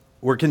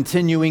We're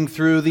continuing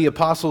through the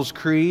Apostles'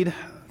 Creed.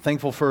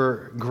 Thankful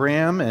for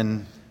Graham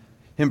and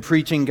him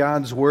preaching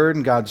God's Word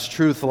and God's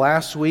truth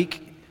last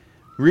week.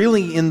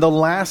 Really in the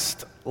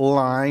last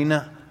line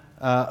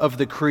of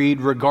the Creed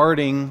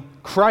regarding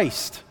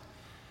Christ.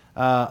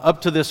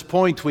 Up to this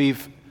point,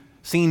 we've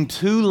seen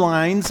two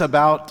lines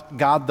about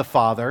God the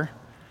Father.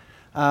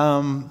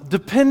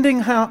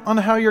 Depending on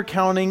how you're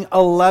counting,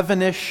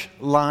 11-ish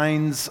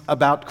lines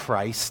about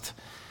Christ.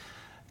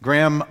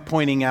 Graham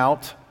pointing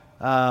out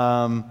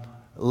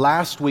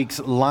last week's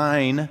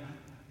line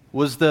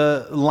was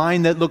the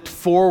line that looked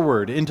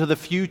forward into the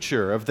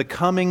future of the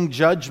coming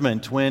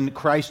judgment when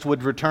Christ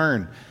would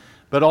return.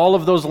 But all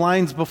of those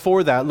lines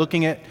before that,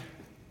 looking at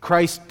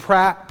Christ's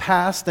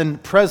past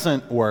and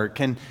present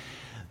work. And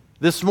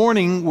this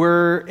morning,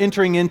 we're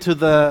entering into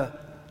the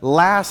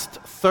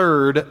last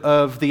third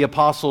of the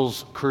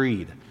Apostles'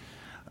 Creed.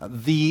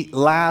 The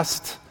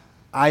last,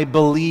 I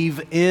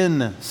believe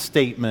in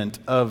statement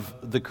of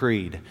the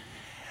Creed.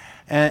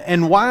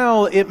 And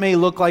while it may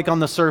look like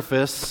on the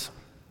surface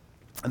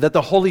that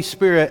the Holy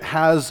Spirit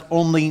has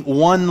only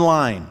one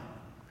line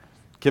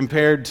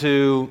compared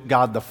to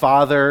God the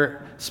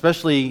Father,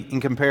 especially in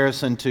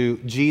comparison to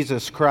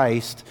Jesus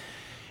Christ,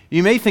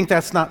 you may think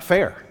that's not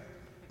fair.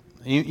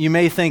 You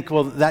may think,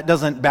 well, that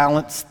doesn't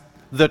balance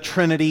the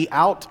Trinity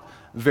out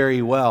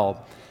very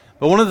well.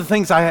 But one of the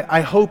things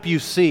I hope you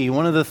see,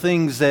 one of the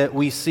things that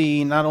we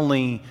see not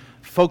only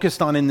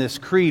focused on in this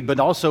creed, but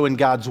also in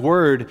God's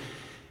Word,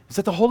 is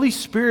that the Holy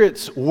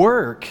Spirit's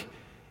work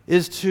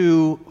is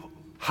to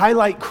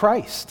highlight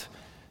Christ,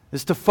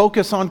 is to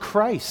focus on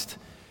Christ,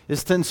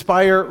 is to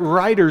inspire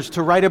writers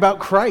to write about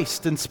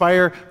Christ,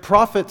 inspire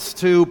prophets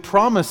to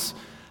promise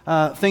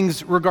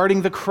things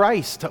regarding the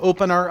Christ, to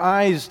open our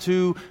eyes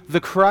to the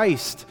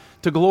Christ,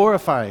 to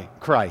glorify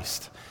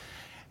Christ.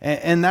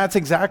 And that's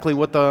exactly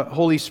what the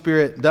Holy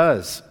Spirit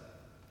does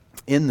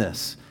in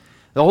this.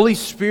 The Holy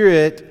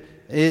Spirit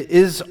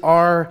is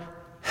our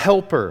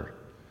helper.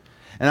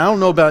 And I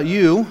don't know about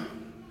you,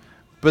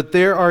 but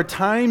there are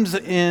times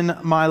in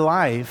my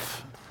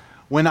life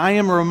when I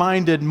am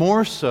reminded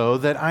more so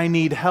that I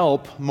need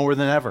help more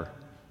than ever.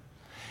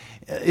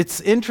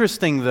 It's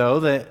interesting,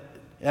 though, that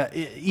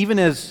even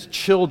as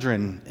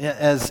children,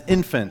 as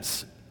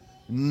infants,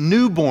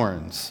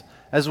 newborns,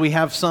 as we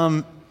have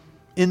some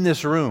in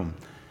this room,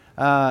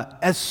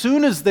 as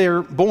soon as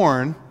they're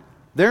born,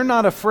 they're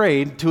not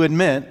afraid to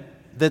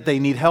admit that they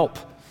need help.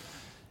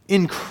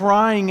 In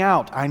crying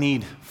out, I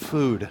need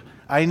food,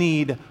 I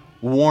need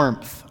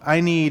warmth,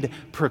 I need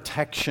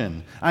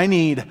protection, I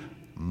need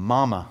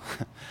mama.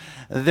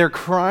 They're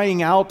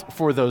crying out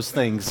for those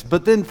things.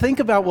 But then think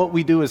about what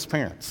we do as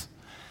parents.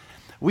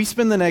 We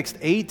spend the next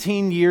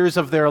 18 years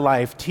of their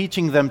life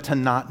teaching them to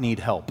not need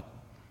help.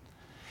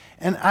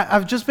 And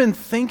I've just been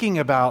thinking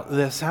about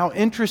this, how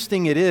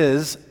interesting it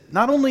is,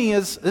 not only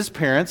as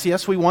parents,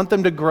 yes, we want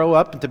them to grow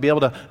up and to be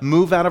able to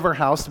move out of our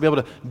house, to be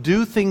able to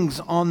do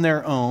things on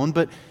their own,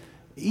 but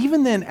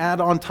even then add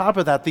on top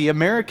of that the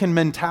American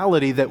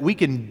mentality that we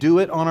can do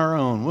it on our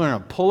own. We're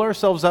going to pull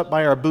ourselves up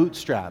by our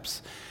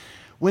bootstraps.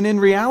 When in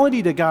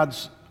reality to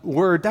God's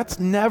Word, that's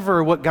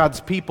never what God's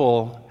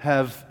people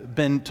have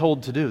been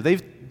told to do.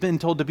 They've been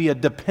told to be a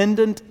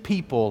dependent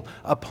people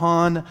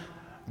upon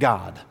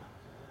God.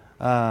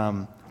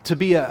 To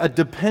be a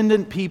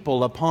dependent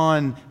people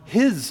upon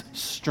His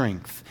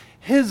strength,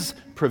 His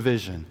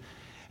provision.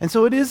 And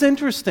so it is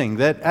interesting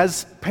that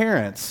as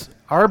parents,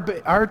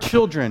 our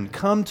children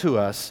come to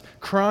us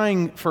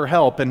crying for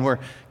help, and we're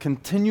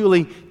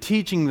continually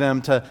teaching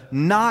them to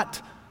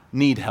not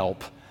need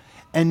help.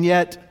 And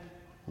yet,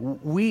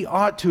 we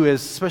ought to,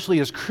 especially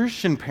as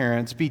Christian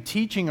parents, be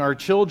teaching our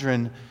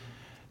children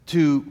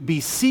to be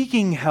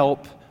seeking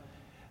help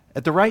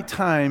at the right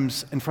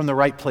times and from the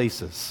right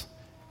places,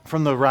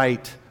 from the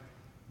right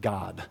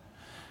God.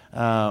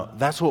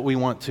 That's what we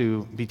want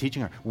to be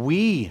teaching her.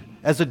 We,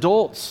 as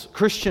adults,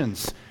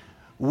 Christians,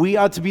 we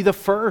ought to be the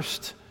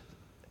first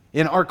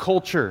in our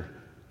culture,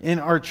 in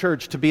our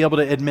church, to be able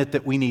to admit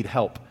that we need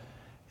help.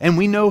 And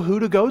we know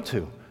who to go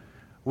to.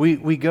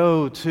 We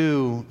go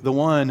to the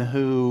one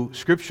who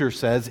Scripture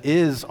says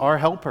is our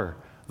helper,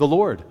 the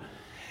Lord.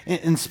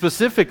 And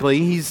specifically,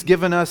 He's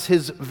given us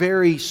His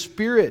very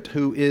Spirit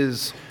who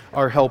is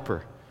our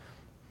helper.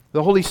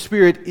 The Holy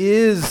Spirit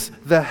is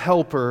the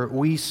helper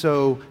we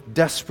so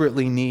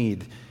desperately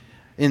need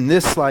in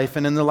this life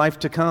and in the life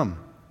to come,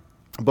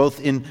 both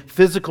in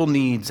physical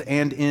needs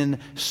and in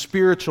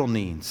spiritual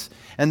needs.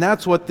 And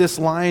that's what this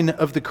line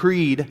of the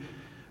Creed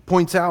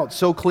points out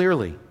so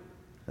clearly.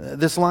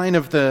 This line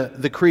of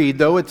the Creed,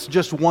 though it's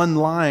just one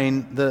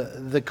line,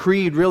 the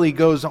Creed really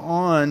goes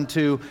on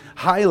to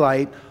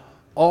highlight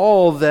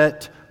all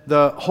that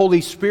the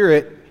Holy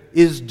Spirit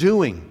is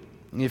doing.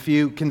 If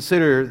you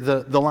consider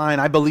the line,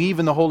 I believe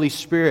in the Holy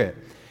Spirit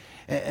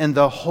and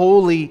the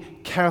Holy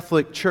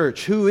Catholic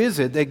Church. Who is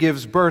it that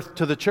gives birth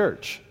to the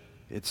church?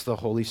 It's the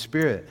Holy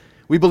Spirit.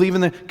 We believe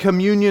in the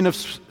communion of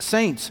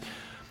saints.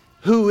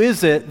 Who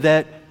is it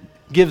that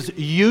gives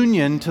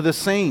union to the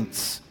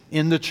saints?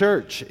 in the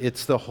church?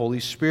 It's the Holy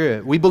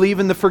Spirit. We believe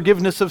in the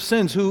forgiveness of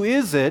sins. Who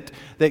is it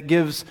that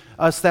gives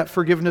us that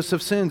forgiveness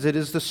of sins? It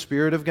is the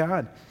Spirit of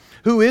God.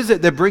 Who is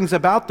it that brings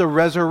about the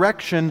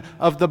resurrection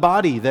of the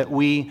body that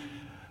we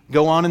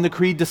go on in the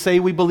creed to say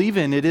we believe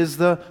in? It is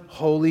the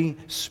Holy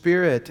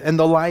Spirit and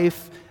the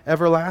life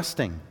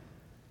everlasting.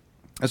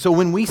 And so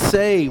when we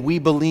say we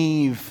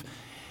believe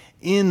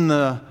in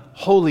the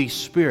Holy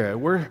Spirit,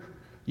 we're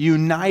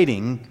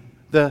uniting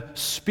the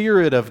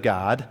Spirit of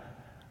God,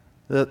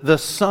 the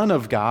Son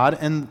of God,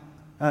 and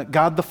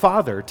God the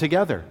Father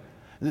together.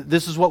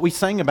 This is what we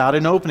sang about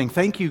in opening.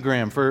 Thank you,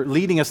 Graham, for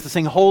leading us to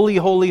sing Holy,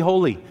 Holy,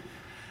 Holy,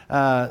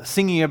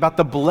 singing about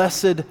the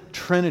blessed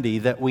Trinity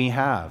that we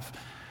have.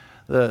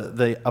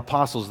 The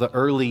apostles, the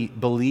early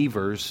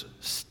believers,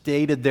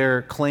 stated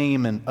their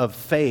claim of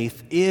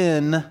faith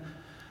in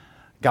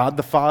God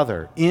the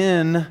Father,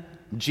 in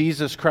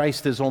Jesus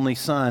Christ, His only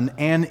Son,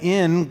 and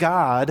in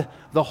God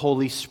the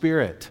Holy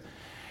Spirit.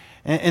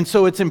 And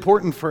so it's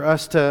important for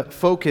us to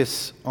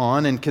focus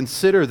on and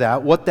consider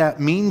that, what that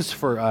means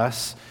for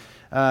us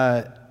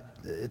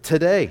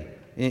today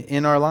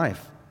in our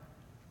life.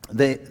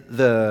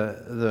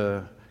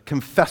 The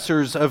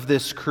confessors of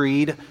this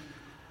creed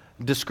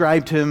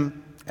described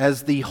Him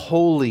as the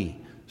Holy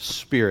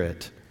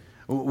Spirit.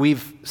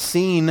 We've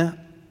seen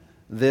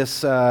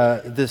this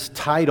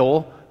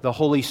title, the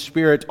Holy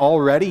Spirit,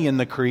 already in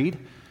the creed.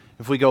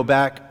 If we go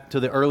back to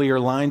the earlier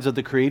lines of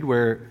the creed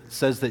where it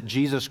says that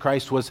Jesus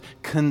Christ was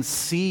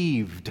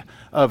conceived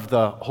of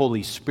the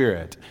Holy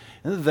Spirit,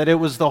 that it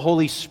was the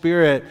Holy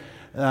Spirit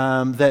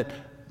that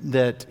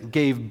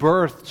gave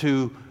birth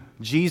to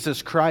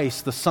Jesus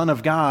Christ, the Son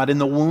of God, in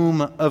the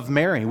womb of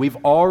Mary. We've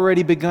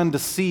already begun to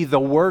see the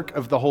work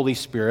of the Holy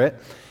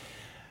Spirit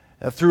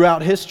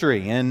throughout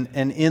history and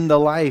in the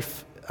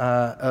life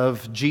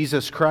of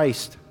Jesus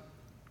Christ.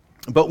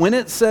 But when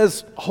it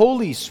says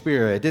Holy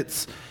Spirit,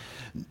 it's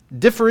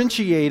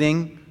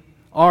differentiating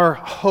our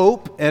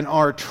hope and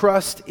our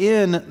trust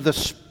in the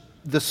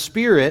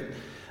Spirit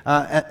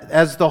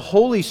as the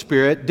Holy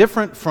Spirit,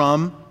 different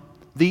from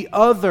the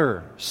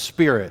other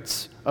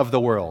spirits of the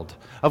world,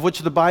 of which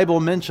the Bible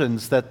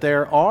mentions that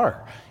there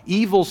are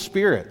evil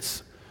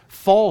spirits,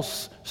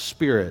 false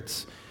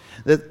spirits,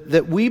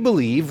 that we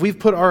believe we've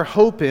put our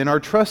hope in, our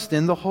trust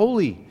in the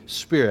Holy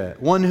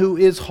Spirit, one who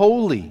is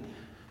holy,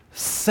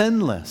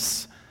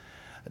 sinless,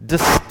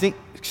 distinct,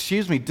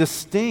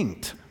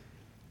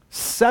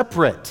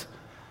 separate,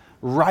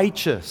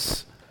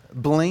 righteous,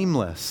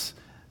 blameless.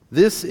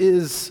 This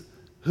is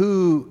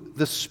who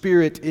the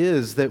Spirit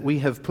is that we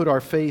have put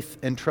our faith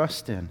and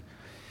trust in.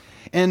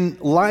 And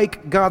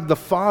like God the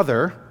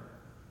Father,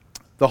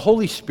 the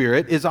Holy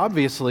Spirit is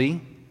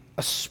obviously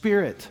a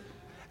spirit,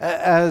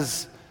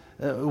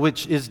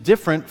 which is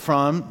different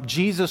from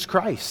Jesus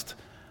Christ,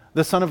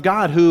 the Son of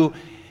God, who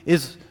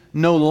is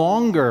no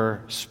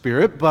longer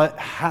spirit, but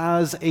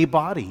has a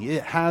body.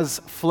 It has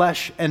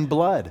flesh and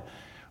blood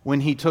when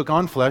He took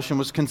on flesh and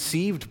was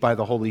conceived by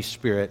the Holy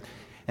Spirit,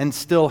 and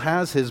still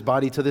has His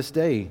body to this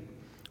day.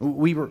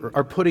 We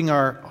are putting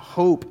our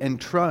hope and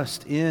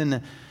trust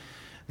in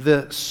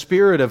the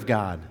Spirit of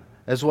God,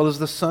 as well as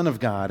the Son of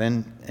God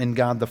and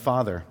God the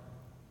Father.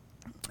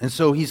 And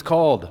so He's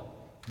called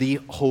the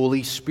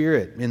Holy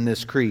Spirit in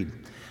this creed.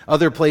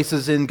 Other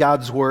places in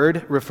God's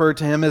Word refer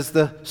to Him as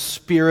the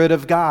Spirit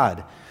of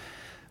God,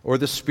 or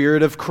the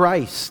Spirit of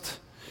Christ,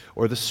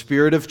 or the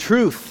Spirit of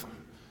truth.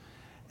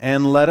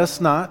 And let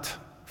us not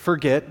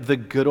forget the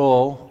good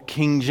old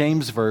King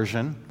James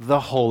Version, the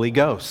Holy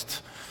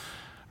Ghost,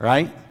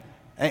 right?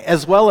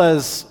 As well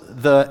as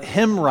the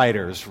hymn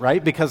writers,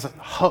 right? Because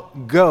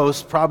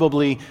ghost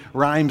probably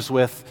rhymes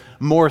with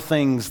more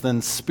things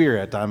than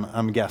spirit,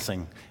 I'm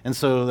guessing. And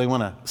so they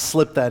want to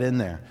slip that in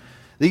there.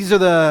 These are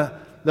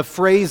the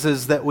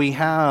phrases that we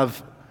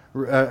have,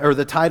 or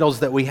the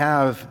titles that we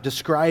have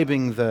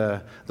describing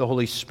the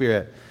Holy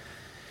Spirit.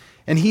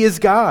 And He is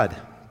God.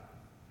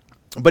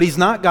 But He's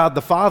not God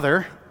the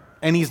Father,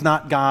 and He's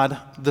not God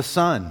the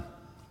Son,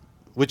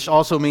 which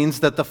also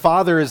means that the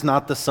Father is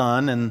not the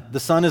Son, and the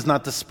Son is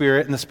not the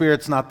Spirit, and the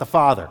Spirit's not the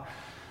Father.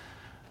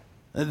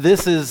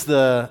 This is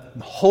the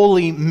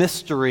holy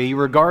mystery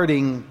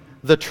regarding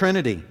the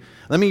Trinity.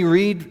 Let me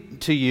read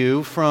to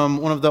you from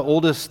one of the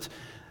oldest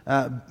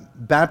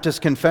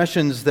Baptist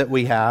confessions that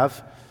we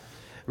have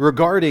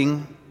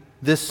regarding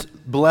this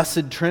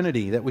blessed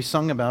Trinity that we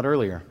sung about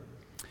earlier.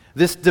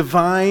 This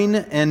divine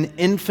and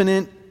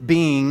infinite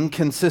being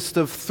consists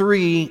of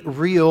three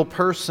real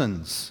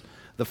persons: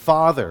 the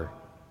Father,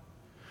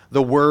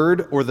 the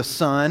Word or the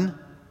Son,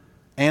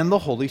 and the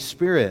Holy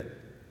Spirit.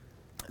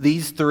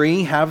 These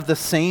three have the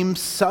same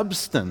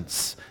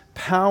substance,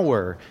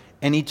 power,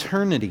 and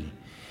eternity,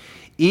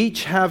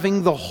 each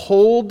having the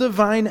whole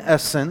divine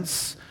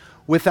essence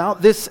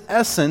without this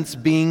essence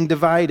being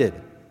divided.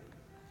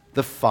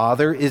 The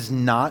Father is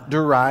not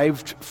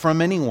derived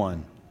from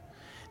anyone,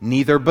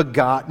 neither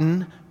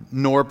begotten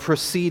nor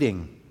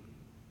proceeding.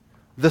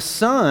 The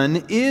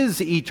Son is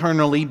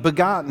eternally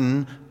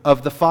begotten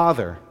of the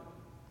Father.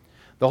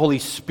 The Holy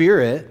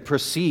Spirit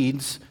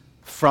proceeds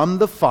from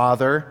the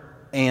Father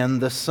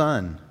and the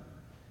Son.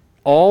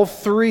 All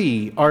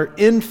three are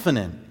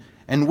infinite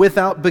and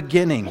without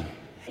beginning,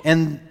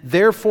 and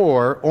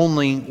therefore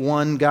only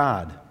one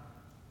God,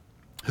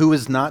 who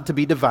is not to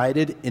be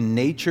divided in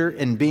nature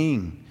and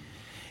being.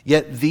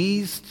 Yet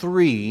these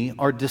three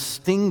are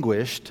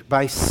distinguished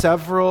by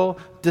several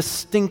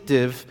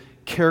distinctive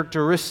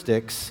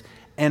characteristics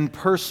and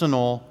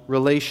personal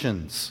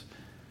relations.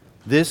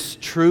 This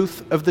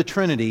truth of the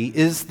Trinity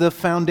is the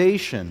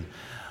foundation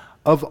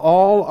of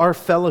all our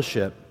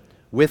fellowship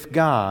with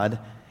God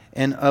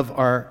and of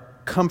our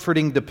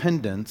comforting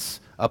dependence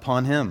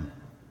upon Him.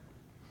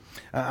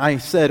 I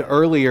said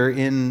earlier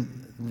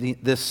in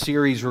this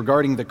series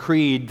regarding the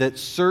Creed that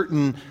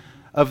certain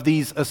of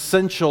these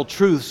essential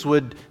truths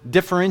would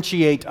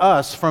differentiate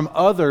us from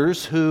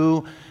others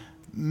who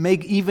may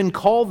even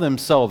call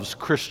themselves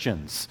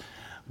Christians,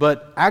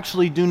 but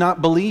actually do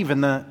not believe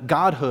in the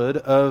Godhood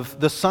of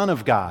the Son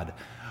of God,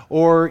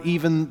 or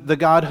even the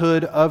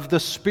Godhood of the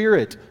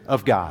Spirit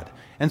of God.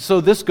 And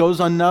so this goes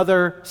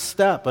another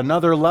step,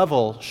 another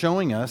level,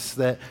 showing us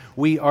that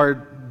we are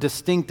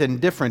distinct and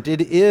different.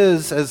 It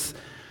is, as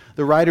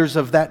the writers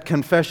of that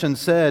confession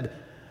said,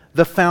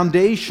 the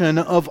foundation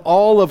of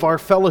all of our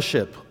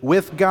fellowship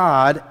with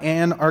God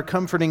and our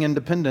comforting and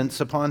dependence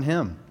upon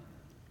Him.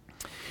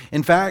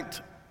 In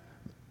fact,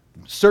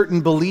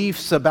 certain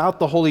beliefs about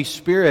the Holy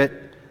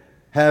Spirit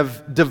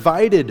have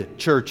divided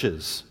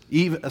churches,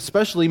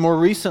 especially more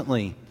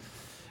recently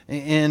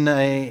in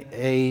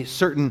a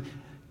certain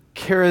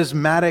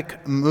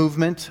charismatic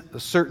movement, a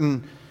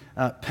certain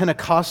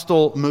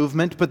Pentecostal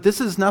movement, but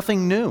this is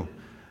nothing new.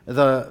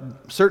 The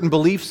certain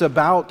beliefs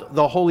about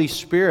the Holy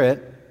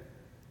Spirit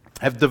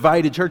have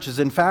divided churches.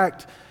 In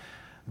fact,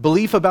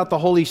 belief about the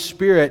Holy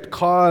Spirit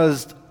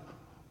caused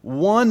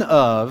one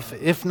of,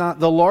 if not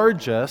the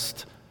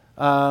largest,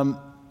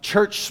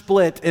 church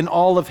split in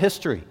all of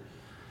history.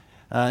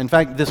 In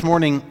fact, this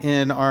morning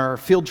in our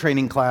field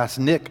training class,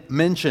 Nick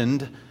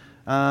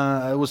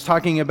was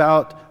talking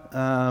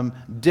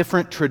about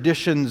different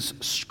traditions,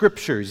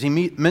 scriptures.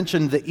 He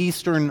mentioned the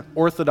Eastern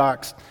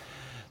Orthodox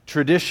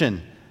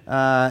tradition.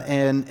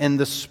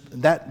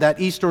 That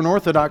Eastern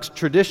Orthodox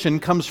tradition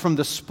comes from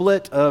the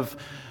split of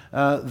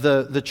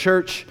the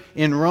church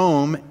in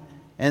Rome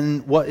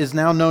and what is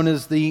now known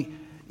as the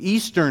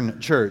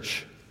Eastern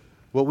Church,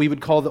 what we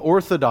would call the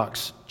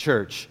Orthodox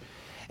Church.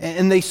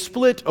 And they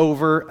split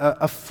over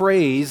a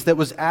phrase that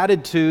was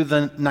added to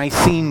the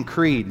Nicene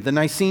Creed. The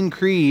Nicene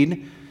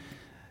Creed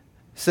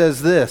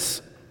says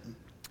this: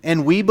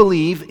 "And we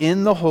believe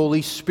in the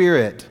Holy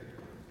Spirit,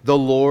 the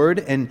Lord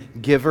and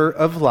giver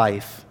of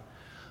life,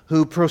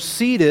 who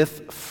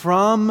proceedeth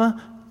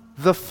from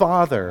the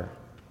Father,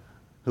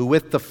 who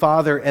with the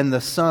Father and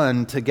the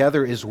Son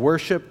together is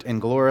worshipped and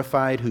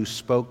glorified, who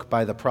spoke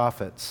by the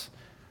prophets."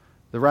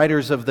 The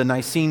writers of the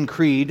Nicene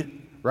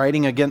Creed,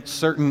 writing against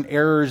certain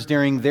errors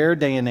during their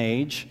day and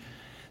age,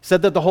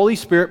 said that the Holy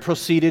Spirit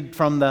proceeded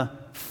from the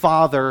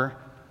Father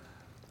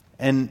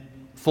and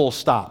full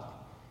stop.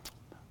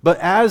 But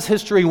as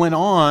history went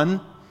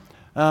on,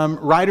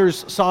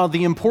 writers saw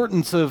the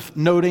importance of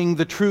noting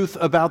the truth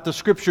about the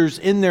Scriptures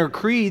in their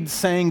creeds,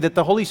 saying that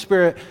the Holy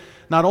Spirit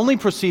not only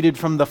proceeded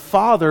from the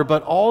Father,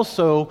 but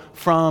also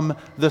from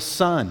the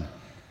Son.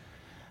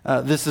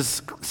 This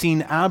is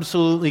seen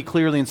absolutely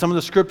clearly in some of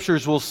the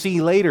Scriptures we'll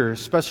see later,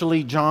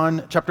 especially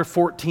John chapter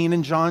 14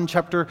 and John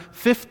chapter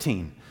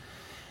 15.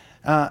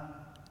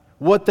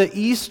 What the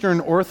Eastern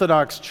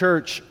Orthodox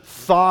Church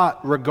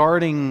thought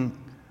regarding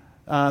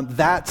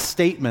that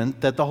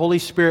statement, that the Holy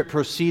Spirit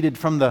proceeded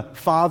from the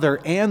Father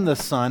and the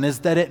Son, is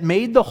that it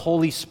made the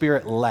Holy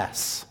Spirit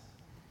less.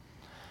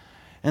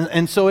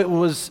 And so it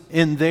was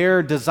in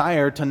their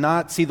desire to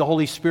not see the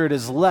Holy Spirit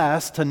as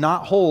less, to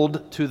not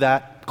hold to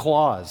that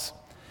clause.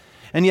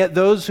 And yet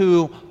those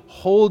who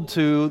hold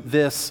to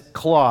this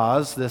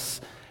clause,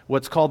 this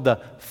what's called the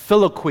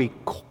Filioque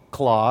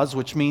clause,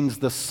 which means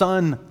the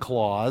Son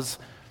clause,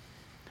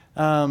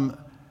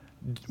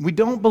 we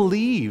don't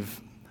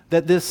believe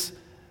that this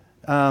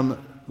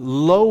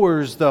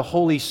lowers the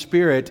Holy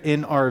Spirit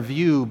in our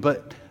view,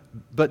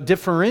 but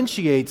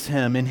differentiates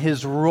Him in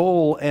His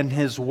role and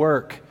His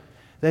work,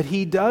 that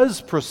He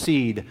does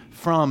proceed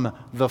from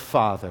the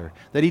Father,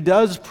 that He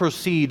does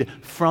proceed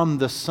from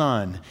the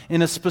Son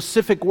in a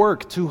specific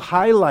work to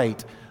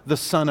highlight the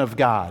Son of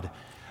God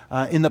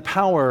in the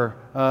power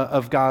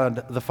of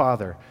God the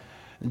Father.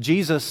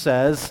 Jesus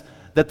says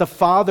that the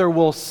Father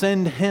will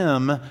send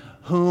Him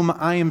whom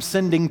I am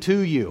sending to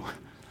you.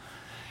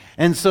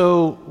 And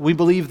so we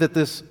believe that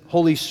this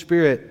Holy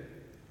Spirit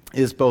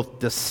is both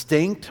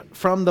distinct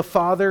from the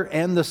Father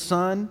and the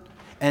Son,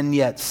 and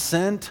yet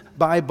sent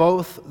by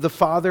both the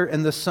Father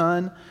and the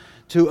Son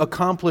to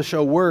accomplish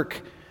a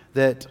work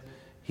that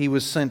He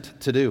was sent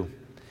to do.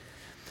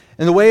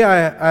 And the way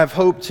I've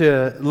hoped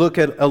to look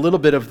at a little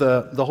bit of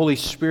the Holy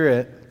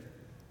Spirit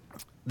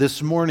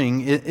this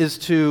morning is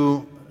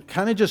to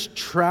kind of just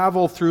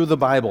travel through the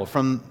Bible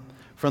from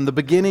the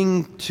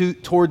beginning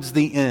towards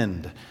the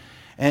end,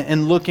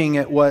 and looking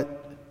at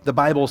what the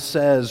Bible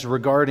says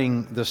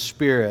regarding the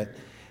Spirit.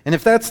 And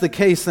if that's the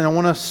case, then I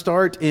want to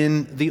start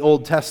in the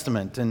Old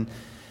Testament. And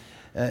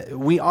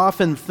we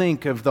often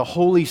think of the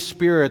Holy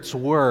Spirit's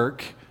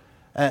work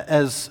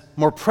as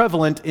more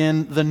prevalent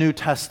in the New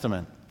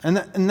Testament. And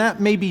that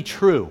may be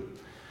true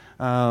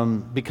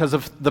because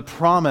of the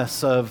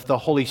promise of the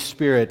Holy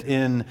Spirit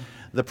in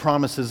the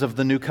promises of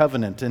the New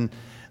Covenant. And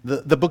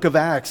the book of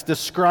Acts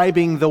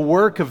describing the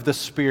work of the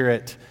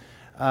Spirit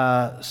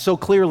so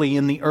clearly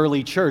in the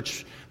early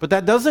church. But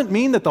that doesn't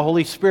mean that the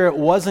Holy Spirit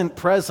wasn't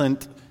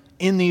present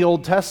in the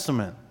Old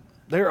Testament.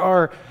 There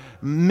are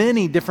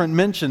many different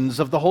mentions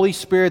of the Holy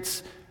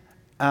Spirit's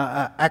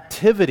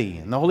activity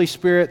and the Holy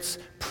Spirit's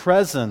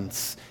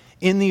presence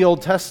in the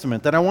Old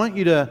Testament that I want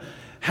you to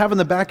have in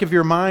the back of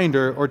your mind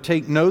or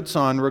take notes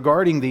on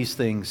regarding these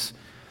things.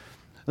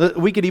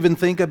 We could even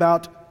think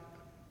about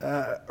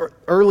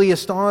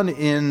earliest on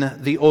in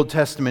the Old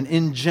Testament,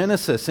 in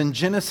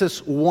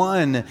Genesis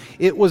 1,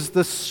 it was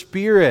the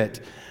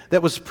Spirit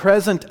that was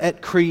present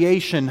at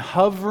creation,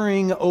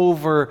 hovering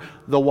over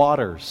the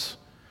waters.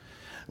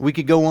 We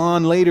could go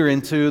on later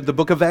into the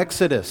book of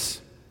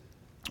Exodus,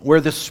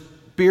 where the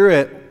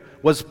Spirit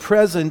was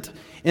present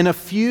in a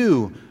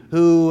few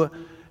who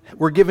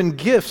were given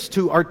gifts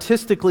to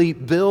artistically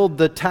build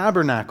the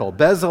tabernacle,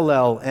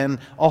 Bezalel and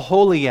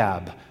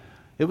Aholiab.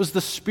 It was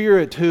the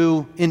Spirit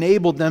who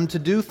enabled them to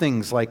do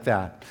things like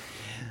that.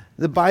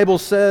 The Bible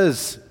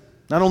says,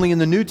 not only in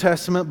the New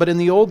Testament, but in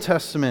the Old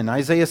Testament,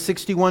 Isaiah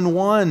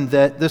 61:1,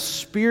 that the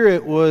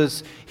Spirit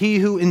was He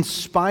who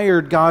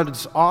inspired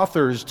God's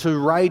authors to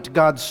write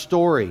God's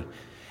story,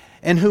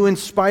 and who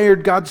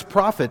inspired God's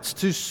prophets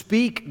to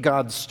speak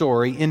God's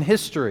story in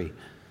history.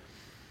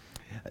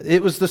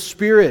 It was the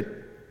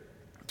Spirit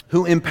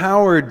who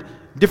empowered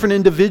different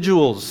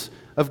individuals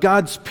of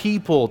God's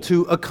people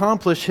to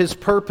accomplish His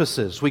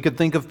purposes. We could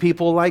think of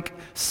people like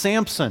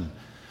Samson,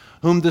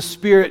 whom the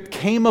Spirit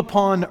came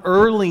upon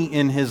early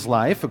in his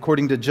life,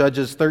 according to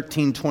Judges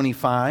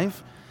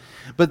 13:25.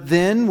 But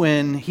then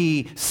when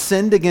he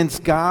sinned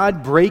against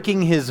God,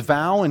 breaking his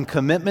vow and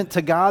commitment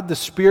to God, the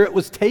Spirit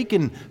was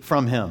taken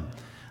from him.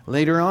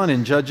 Later on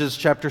in Judges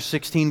chapter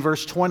 16,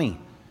 verse 20.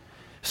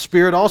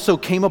 Spirit also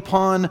came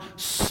upon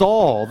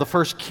Saul, the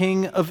first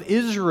king of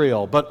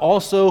Israel, but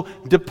also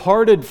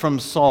departed from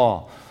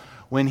Saul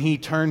when he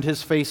turned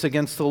his face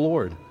against the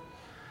Lord.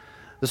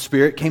 The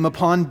Spirit came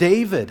upon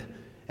David,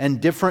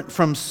 and different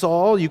from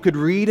Saul, you could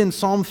read in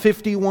Psalm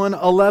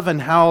 51:11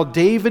 how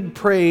David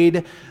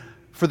prayed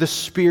for the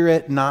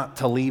Spirit not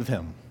to leave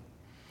him.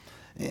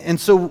 And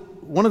so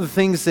one of the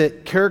things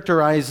that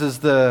characterizes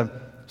the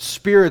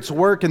Spirit's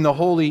work in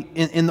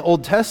the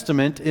Old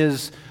Testament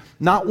is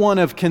not one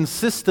of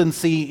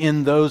consistency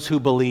in those who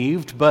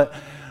believed, but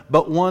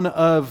one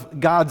of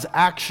God's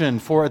action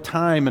for a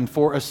time and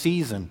for a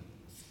season,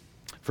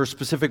 for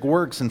specific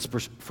works and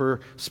for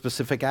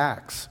specific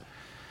acts.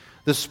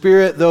 The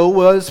Spirit, though,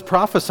 was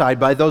prophesied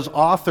by those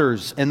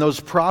authors and those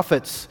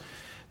prophets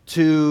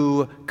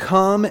to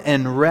come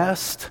and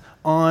rest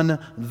on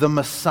the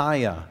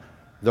Messiah,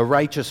 the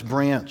righteous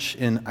branch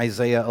in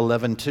Isaiah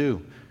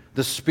 11:2.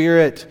 The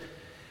Spirit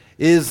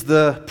is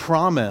the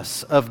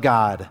promise of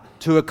God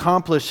to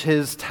accomplish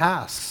His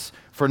tasks.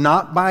 For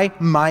not by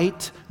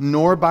might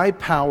nor by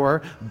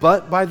power,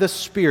 but by the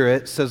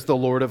Spirit, says the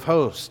Lord of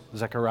hosts.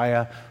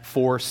 Zechariah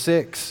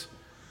 4:6.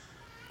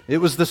 It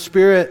was the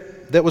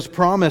Spirit that was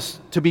promised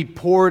to be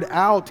poured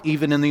out,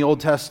 even in the Old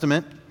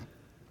Testament,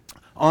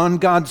 on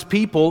God's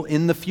people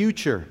in the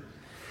future.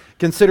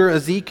 Consider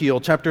Ezekiel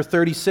chapter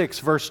 36,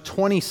 verse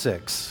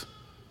 26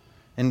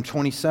 and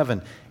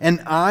 27.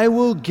 And I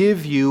will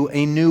give you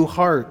a new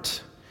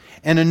heart,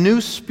 and a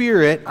new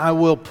spirit I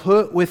will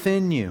put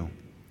within you.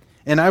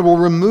 And I will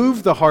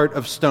remove the heart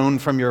of stone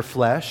from your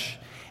flesh,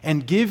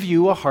 and give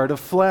you a heart of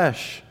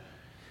flesh.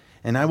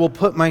 And I will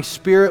put my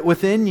Spirit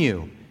within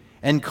you,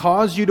 and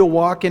cause you to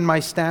walk in my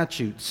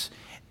statutes,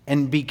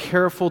 and be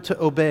careful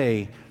to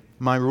obey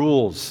my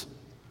rules.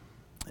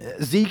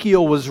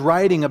 Ezekiel was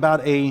writing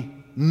about a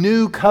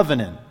new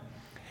covenant,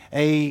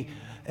 a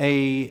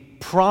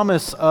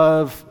promise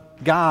of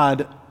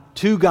God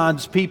to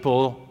God's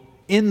people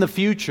in the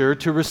future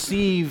to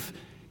receive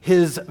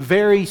His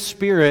very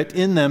Spirit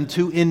in them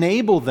to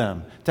enable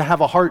them to have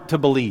a heart to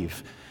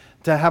believe,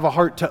 to have a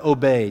heart to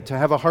obey, to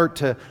have a heart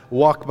to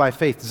walk by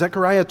faith.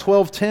 Zechariah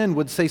 12:10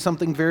 would say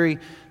something very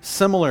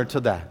similar to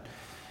that.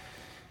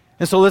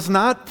 And so let's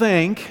not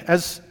think,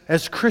 as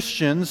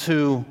Christians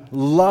who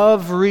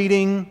love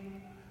reading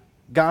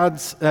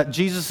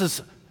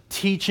Jesus'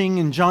 teaching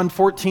in John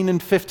 14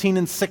 and 15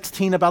 and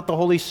 16 about the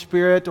Holy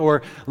Spirit,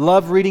 or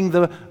love reading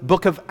the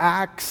book of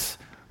Acts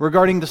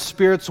regarding the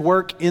Spirit's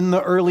work in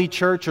the early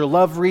church, or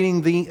love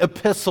reading the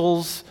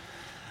epistles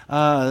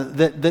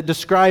that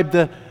describe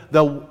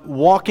the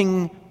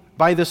walking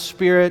by the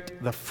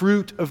Spirit, the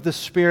fruit of the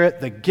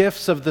Spirit, the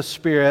gifts of the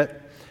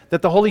Spirit,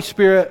 that the Holy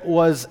Spirit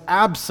was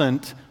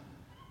absent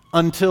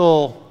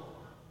until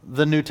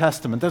the New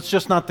Testament. That's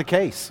just not the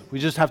case. We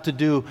just have to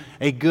do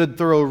a good,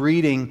 thorough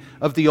reading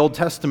of the Old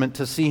Testament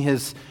to see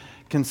His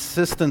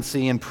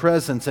consistency and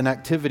presence and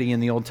activity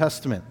in the Old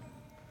Testament.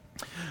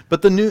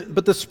 But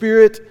the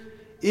Spirit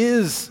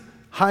is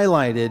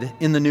highlighted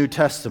in the New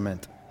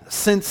Testament,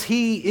 since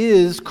He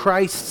is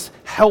Christ's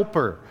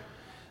helper,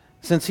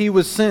 since He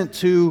was sent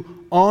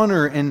to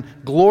honor and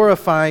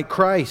glorify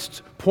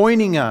Christ,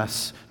 pointing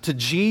us to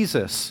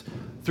Jesus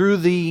through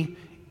the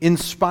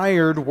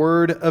inspired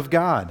Word of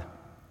God.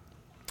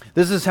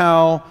 This is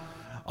how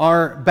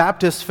our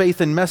Baptist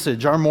Faith and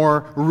Message, our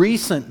more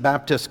recent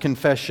Baptist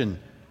confession,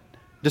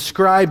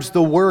 describes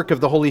the work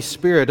of the Holy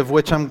Spirit, of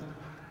which I'm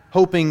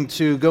hoping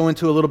to go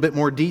into a little bit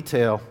more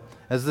detail,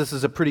 as this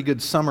is a pretty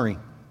good summary.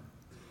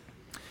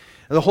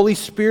 The Holy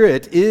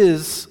Spirit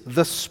is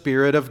the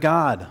Spirit of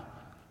God,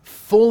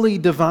 fully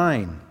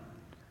divine.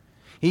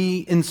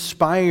 He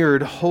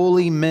inspired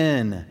holy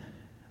men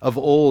of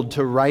old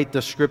to write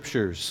the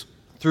Scriptures.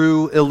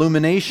 Through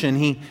illumination,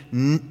 He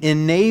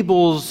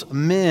enables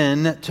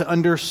men to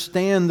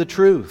understand the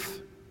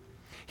truth.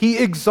 He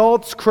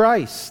exalts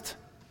Christ.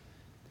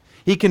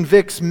 He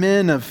convicts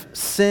men of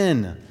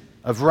sin,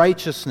 of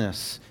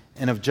righteousness,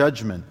 and of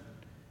judgment.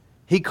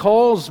 He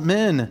calls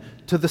men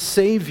to the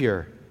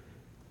Savior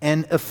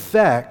and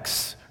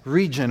effects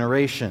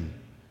regeneration.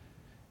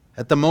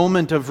 At the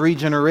moment of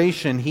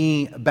regeneration,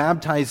 He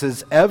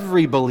baptizes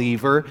every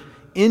believer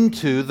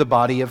into the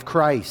body of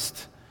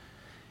Christ.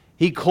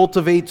 He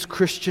cultivates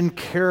Christian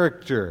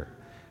character,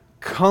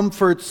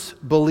 comforts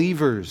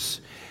believers,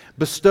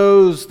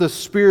 bestows the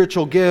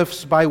spiritual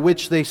gifts by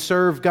which they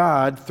serve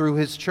God through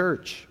His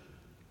church.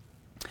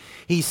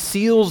 He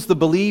seals the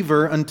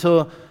believer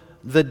until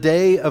the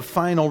day of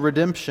final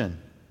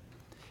redemption.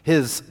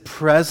 His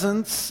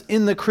presence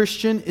in the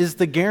Christian is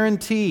the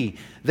guarantee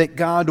that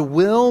God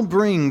will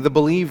bring the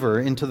believer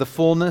into the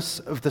fullness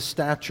of the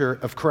stature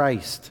of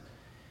Christ.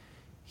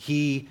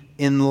 He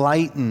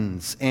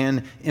enlightens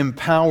and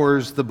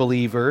empowers the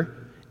believer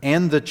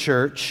and the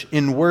church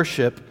in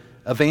worship,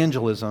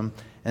 evangelism,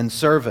 and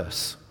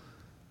service.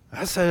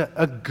 That's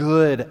a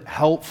good,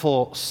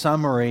 helpful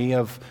summary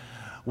of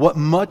what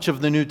much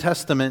of the New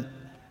Testament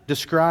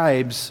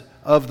describes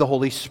of the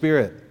Holy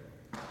Spirit.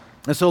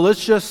 And so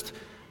let's just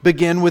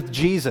begin with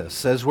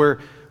Jesus. As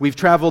we've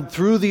traveled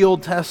through the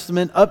Old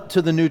Testament up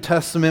to the New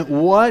Testament,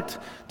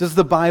 what does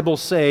the Bible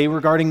say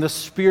regarding the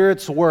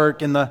Spirit's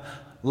work in the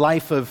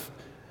life of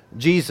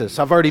Jesus?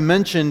 I've already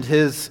mentioned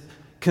His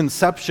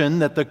conception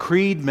that the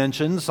Creed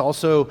mentions,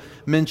 also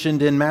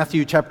mentioned in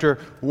Matthew chapter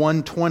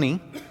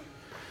 1:20.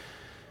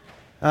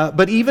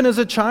 But even as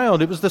a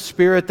child, it was the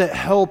Spirit that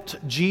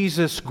helped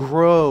Jesus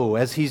grow,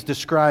 as He's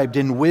described,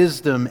 in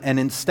wisdom and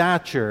in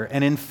stature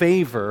and in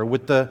favor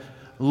with the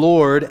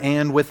Lord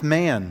and with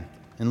man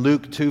in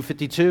Luke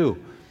 2:52.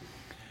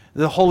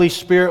 The Holy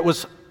Spirit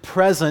was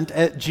present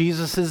at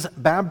Jesus'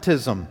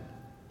 baptism.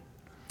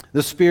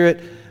 The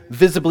Spirit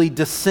visibly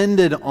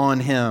descended on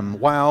Him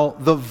while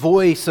the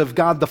voice of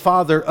God the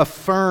Father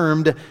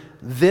affirmed,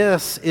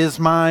 "This is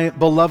my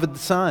beloved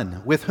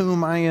Son, with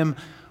whom I am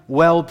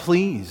well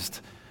pleased."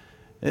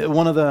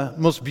 One of the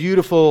most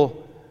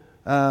beautiful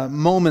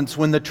moments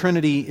when the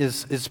Trinity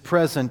is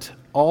present,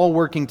 all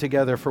working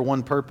together for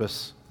one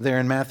purpose, there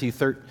in Matthew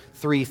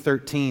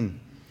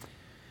 3:13.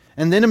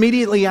 And then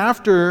immediately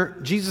after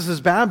Jesus'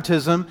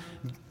 baptism,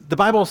 the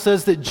Bible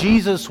says that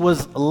Jesus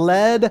was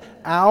led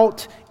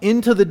out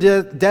into the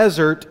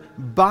desert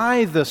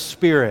by the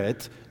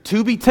Spirit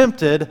to be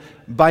tempted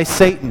by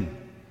Satan.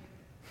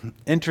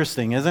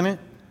 Interesting, isn't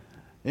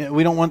it?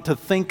 We don't want to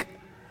think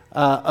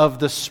of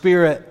the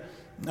Spirit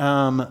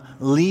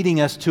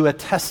leading us to a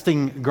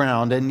testing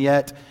ground, and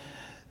yet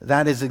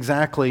that is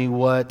exactly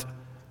what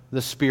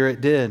the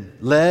Spirit did.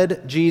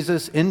 Led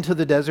Jesus into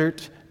the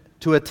desert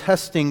to a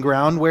testing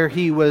ground where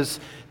He was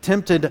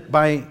tempted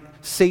by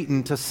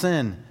Satan to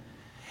sin.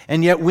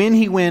 And yet when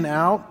He went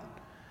out,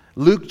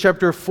 Luke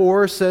chapter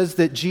 4 says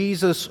that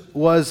Jesus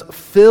was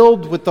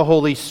filled with the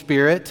Holy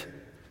Spirit.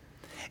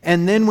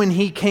 And then when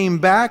He came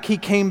back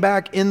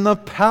in the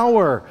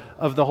power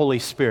of the Holy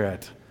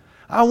Spirit.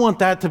 I want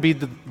that to be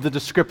the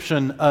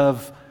description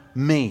of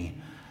me.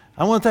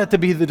 I want that to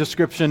be the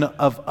description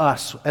of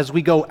us as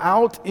we go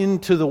out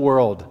into the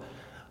world,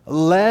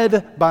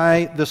 led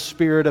by the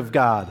Spirit of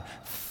God,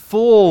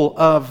 full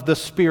of the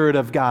Spirit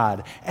of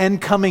God,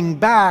 and coming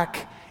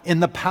back in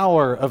the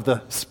power of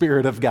the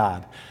Spirit of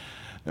God.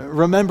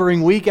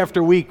 Remembering week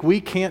after week,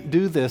 we can't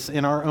do this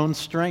in our own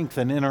strength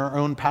and in our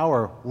own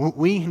power.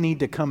 We need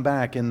to come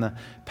back in the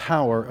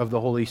power of the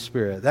Holy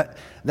Spirit.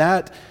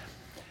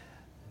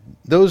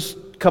 Those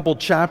couple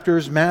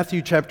chapters,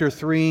 Matthew chapter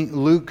 3,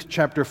 Luke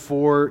chapter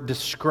 4,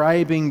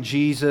 describing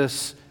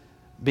Jesus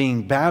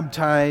being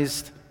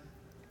baptized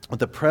with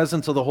the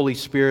presence of the Holy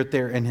Spirit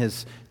there in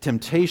His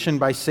temptation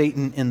by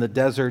Satan in the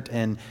desert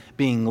and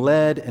being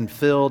led and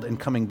filled and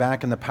coming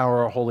back in the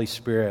power of the Holy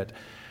Spirit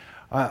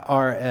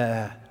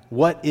are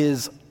what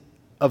is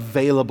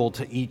available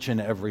to each and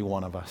every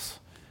one of us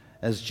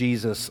as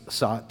Jesus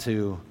sought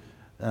to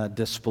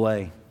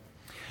display.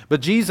 But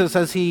Jesus,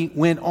 as He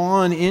went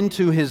on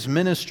into His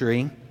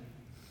ministry,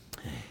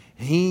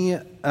 He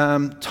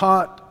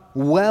taught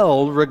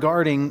well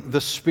regarding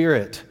the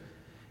Spirit.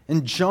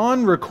 And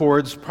John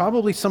records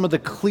probably some of the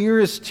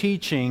clearest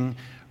teaching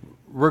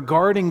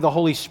regarding the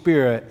Holy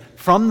Spirit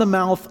from the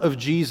mouth of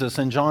Jesus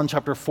in John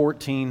chapter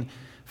 14,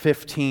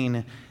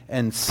 15,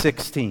 and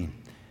 16.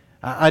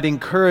 I'd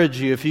encourage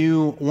you, if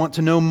you want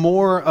to know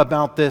more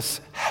about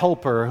this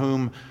helper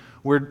whom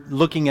we're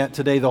looking at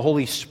today, the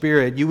Holy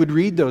Spirit, you would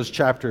read those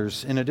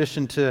chapters in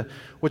addition to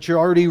what you're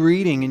already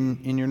reading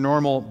in your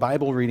normal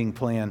Bible reading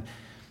plan.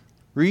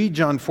 Read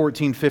John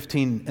 14,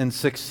 15, and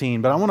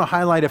 16. But I want to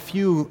highlight a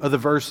few of the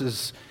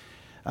verses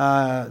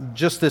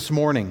just this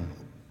morning,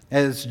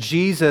 as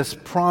Jesus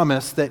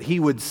promised that He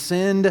would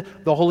send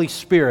the Holy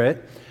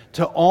Spirit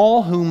to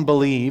all whom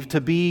believe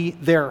to be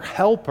their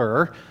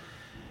helper.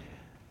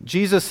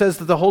 Jesus says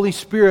that the Holy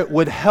Spirit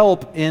would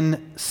help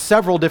in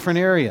several different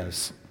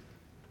areas.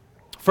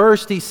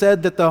 First, He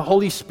said that the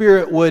Holy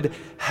Spirit would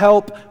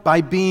help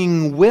by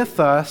being with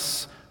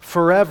us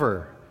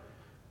forever.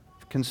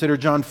 Consider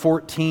John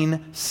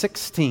 14,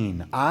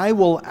 16. I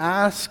will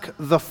ask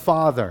the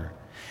Father,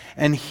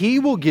 and He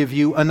will give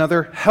you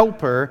another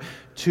helper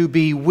to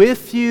be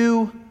with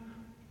you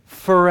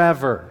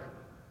forever.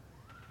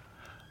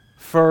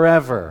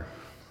 Forever.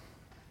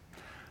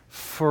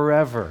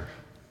 Forever.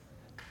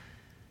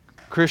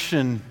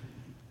 Christian,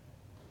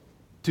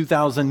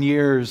 2,000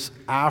 years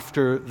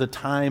after the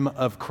time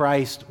of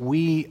Christ,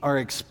 we are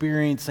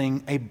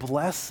experiencing a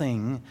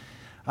blessing,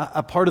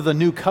 a part of the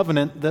new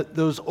covenant that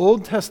those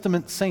Old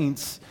Testament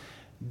saints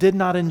did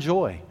not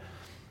enjoy.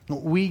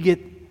 We get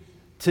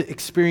to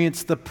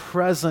experience the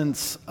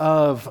presence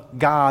of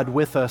God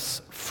with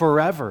us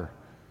forever.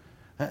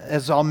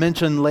 As I'll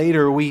mention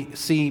later, we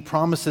see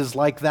promises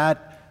like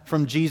that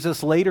from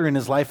Jesus later in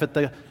His life at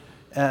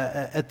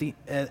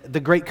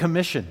the Great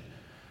Commission,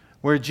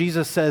 where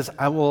Jesus says,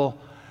 I will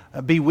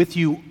be with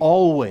you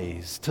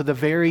always to the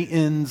very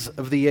ends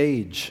of the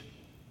age.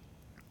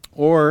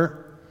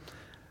 Or,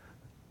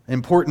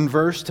 important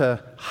verse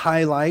to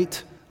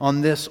highlight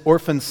on this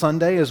Orphan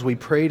Sunday as we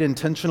prayed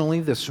intentionally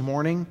this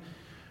morning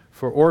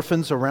for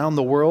orphans around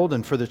the world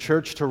and for the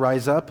church to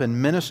rise up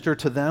and minister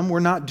to them. We're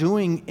not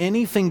doing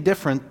anything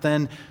different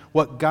than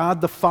what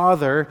God the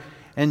Father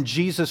and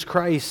Jesus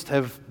Christ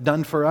have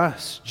done for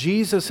us.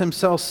 Jesus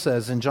Himself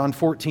says in John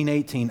 14,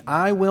 18,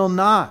 I will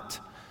not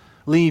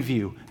leave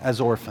you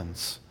as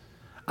orphans.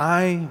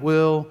 I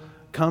will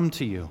come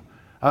to you.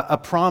 A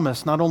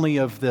promise not only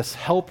of this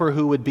helper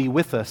who would be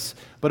with us,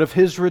 but of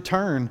His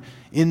return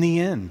in the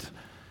end.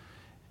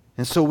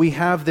 And so we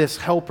have this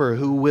helper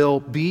who will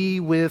be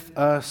with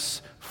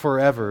us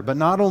forever. But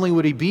not only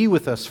would He be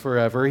with us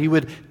forever, He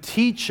would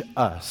teach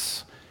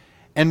us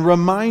and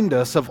remind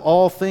us of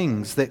all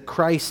things that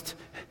Christ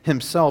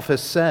Himself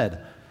has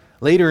said.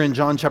 Later in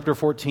John chapter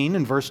 14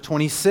 and verse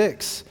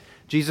 26,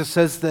 Jesus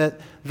says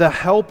that the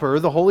Helper,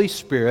 the Holy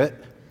Spirit,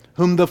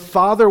 whom the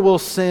Father will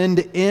send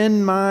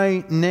in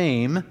my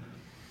name,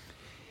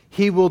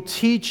 He will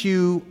teach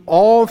you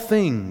all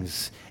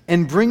things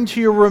and bring to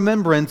your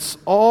remembrance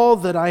all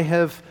that I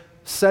have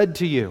said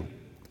to you.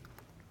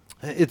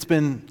 It's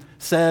been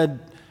said,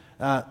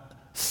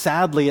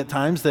 sadly at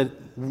times, that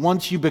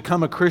once you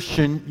become a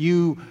Christian,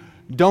 you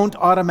don't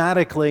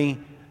automatically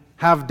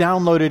have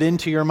downloaded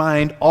into your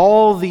mind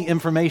all the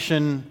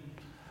information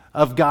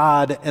of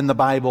God and the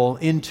Bible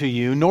into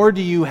you, nor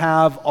do you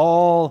have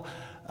all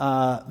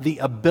the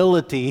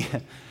ability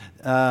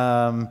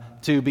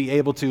to be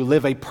able to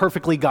live a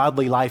perfectly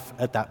godly life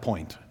at that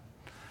point.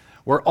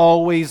 We're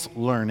always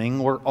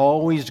learning, we're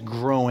always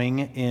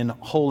growing in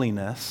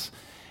holiness.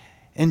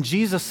 And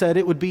Jesus said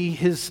it would be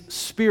His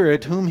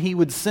Spirit whom He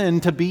would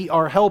send to be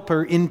our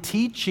helper in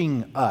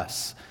teaching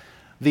us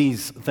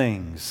these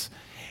things,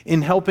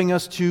 in helping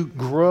us to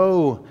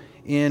grow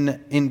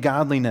in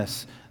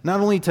godliness.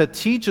 Not only to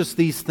teach us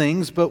these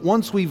things, but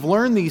once we've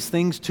learned these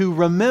things, to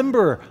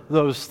remember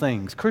those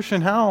things.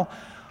 Christian, how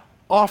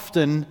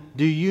often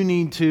do you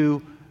need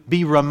to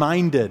be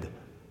reminded?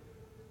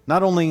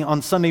 Not only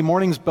on Sunday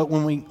mornings, but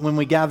when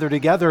we gather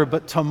together,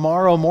 but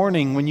tomorrow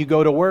morning when you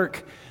go to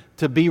work,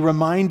 to be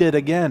reminded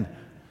again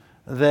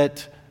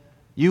that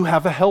you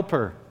have a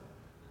helper.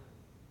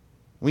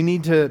 We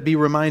need to be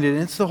reminded.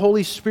 And it's the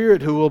Holy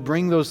Spirit who will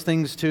bring those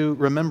things to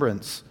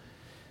remembrance.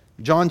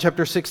 John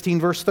chapter 16,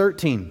 verse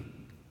 13.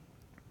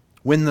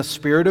 When the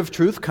Spirit of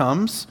truth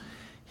comes,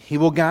 He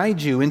will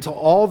guide you into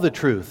all the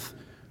truth.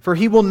 For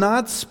He will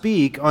not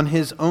speak on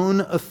His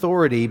own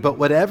authority, but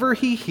whatever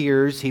He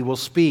hears, He will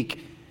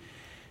speak.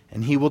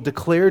 And He will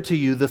declare to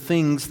you the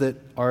things that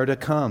are to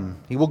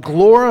come. He will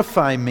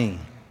glorify me,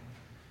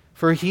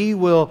 for He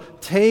will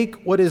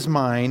take what is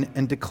mine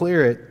and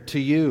declare it to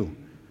you.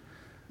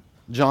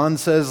 John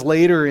says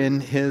later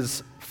in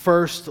his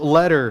first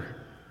letter,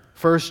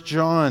 1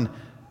 John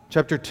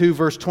chapter 2,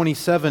 verse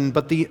 27,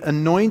 but the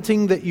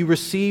anointing that you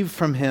receive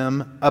from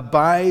Him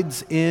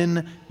abides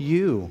in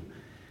you,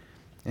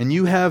 and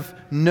you have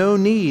no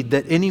need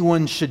that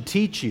anyone should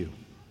teach you.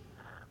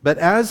 But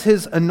as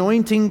His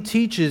anointing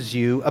teaches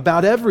you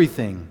about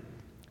everything,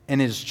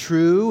 and is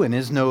true and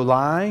is no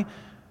lie,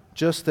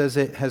 just as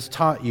it has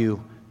taught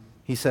you,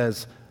 He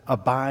says,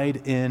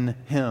 abide in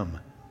him.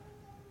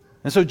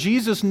 And so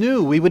Jesus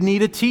knew we would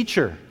need a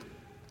teacher.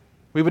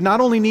 We would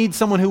not only need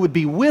someone who would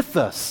be with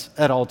us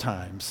at all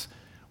times,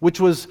 which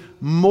was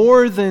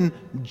more than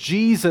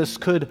Jesus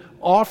could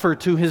offer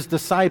to his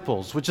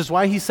disciples, which is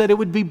why he said it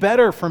would be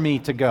better for me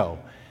to go.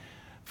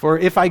 For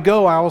if I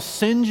go, I will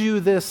send you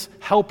this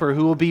helper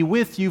who will be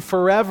with you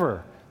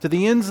forever, to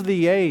the ends of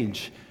the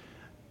age.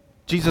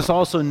 Jesus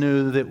also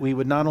knew that we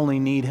would not only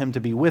need him to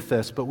be with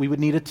us, but we would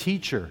need a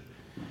teacher.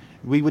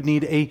 We would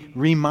need a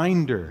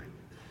reminder.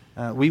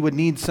 We would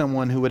need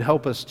someone who would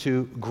help us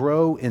to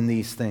grow in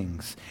these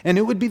things. And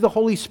it would be the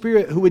Holy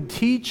Spirit who would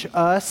teach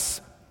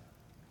us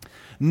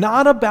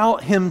not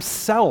about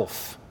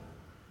himself,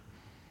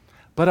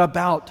 but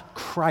about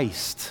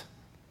Christ.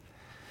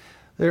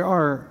 There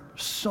are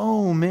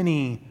so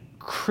many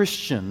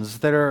Christians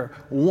that are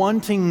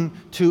wanting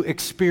to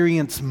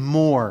experience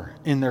more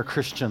in their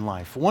Christian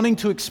life, wanting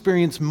to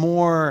experience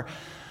more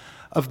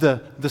of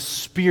the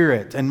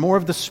Spirit and more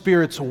of the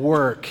Spirit's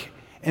work.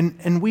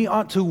 And we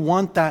ought to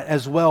want that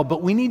as well.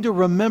 But we need to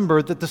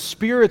remember that the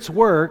Spirit's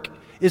work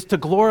is to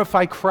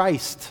glorify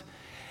Christ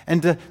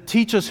and to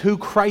teach us who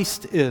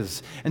Christ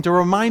is and to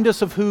remind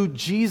us of who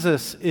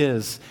Jesus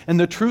is and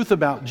the truth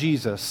about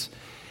Jesus.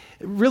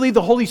 Really,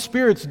 the Holy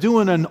Spirit's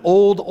doing an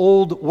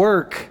old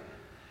work.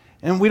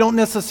 And we don't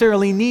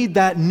necessarily need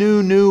that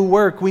new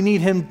work. We need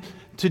him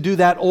to do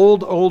that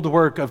old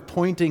work of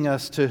pointing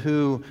us to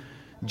who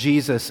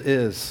Jesus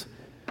is.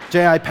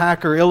 J.I.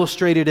 Packer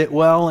illustrated it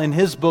well in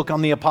his book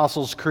on the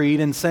Apostles' Creed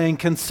in saying,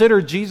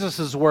 consider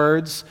Jesus'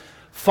 words,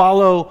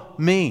 follow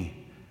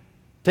me.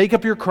 Take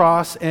up your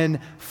cross and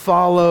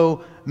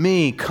follow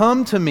me.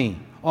 Come to me,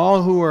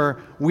 all who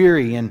are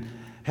weary and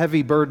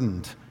heavy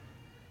burdened.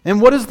 And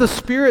what does the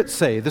Spirit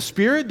say? The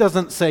Spirit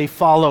doesn't say,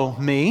 follow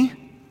me.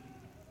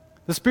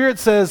 The Spirit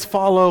says,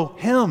 follow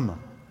him.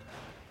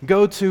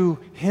 Go to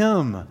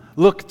him.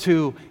 Look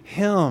to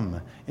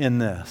him in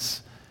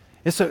this.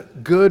 It's a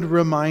good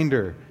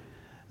reminder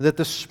that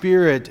the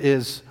Spirit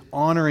is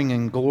honoring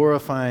and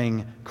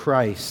glorifying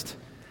Christ.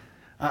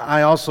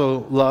 I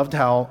also loved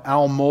how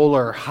Al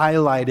Mohler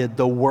highlighted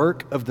the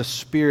work of the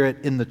Spirit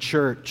in the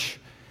church.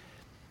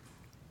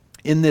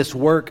 In this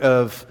work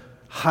of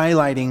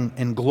highlighting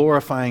and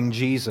glorifying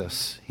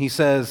Jesus. He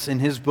says in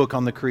his book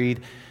on the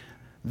Creed,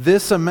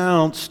 this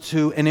amounts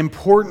to an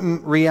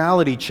important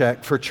reality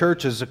check for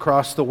churches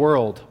across the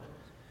world.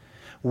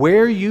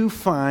 Where you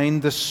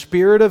find the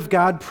Spirit of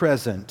God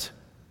present,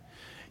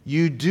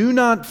 you do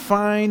not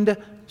find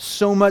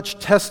so much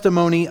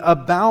testimony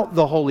about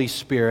the Holy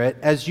Spirit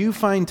as you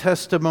find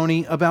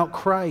testimony about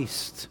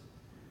Christ.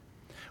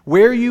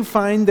 Where you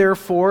find,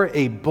 therefore,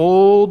 a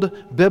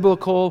bold,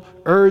 biblical,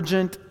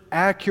 urgent,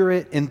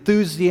 accurate,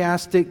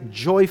 enthusiastic,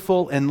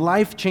 joyful, and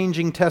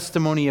life-changing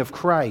testimony of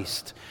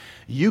Christ,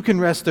 you can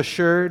rest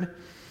assured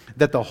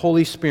that the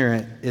Holy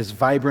Spirit is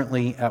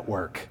vibrantly at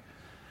work.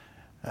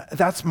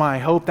 That's my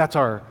hope. That's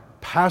our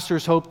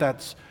pastor's hope.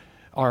 That's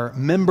our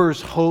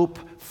members' hope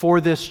for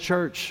this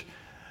church,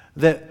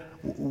 that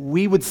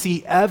we would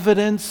see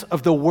evidence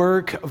of the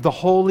work of the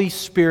Holy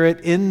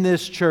Spirit in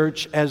this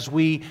church as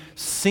we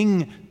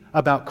sing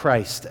about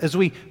Christ, as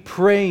we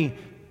pray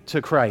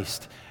to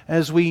Christ,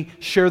 as we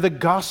share the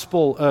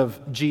gospel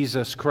of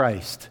Jesus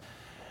Christ.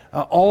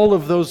 All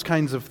of those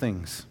kinds of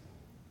things.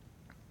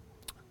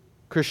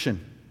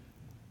 Christian,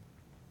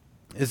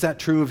 is that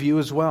true of you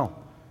as well?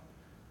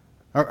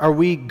 Are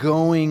we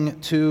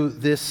going to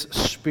this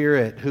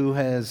Spirit who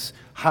has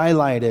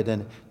highlighted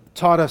and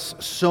taught us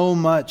so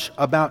much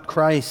about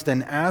Christ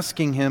and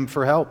asking him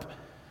for help?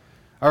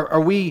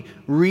 Are we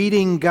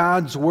reading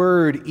God's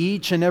Word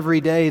each and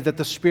every day that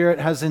the Spirit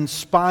has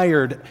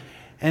inspired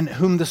and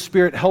whom the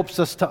Spirit helps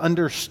us to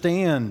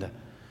understand?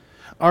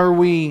 Are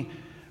we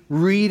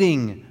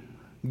reading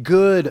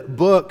good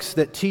books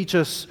that teach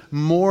us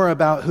more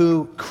about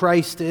who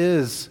Christ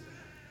is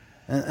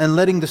and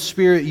letting the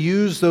Spirit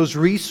use those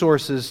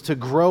resources to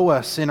grow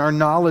us in our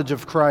knowledge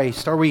of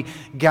Christ? Are we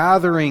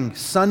gathering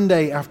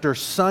Sunday after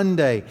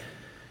Sunday,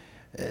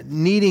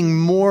 needing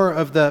more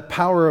of the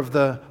power of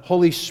the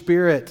Holy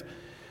Spirit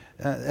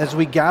as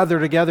we gather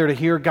together to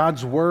hear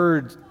God's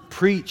Word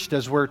preached,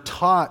 as we're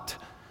taught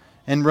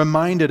and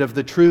reminded of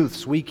the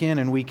truths week in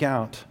and week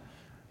out?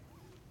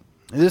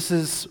 This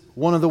is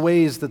one of the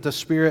ways that the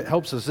Spirit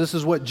helps us. This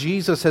is what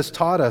Jesus has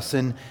taught us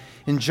in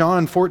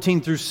John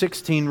 14 through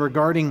 16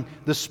 regarding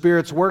the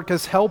Spirit's work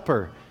as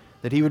helper,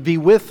 that he would be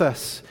with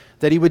us,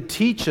 that he would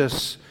teach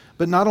us,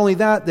 but not only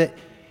that, that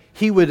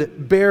he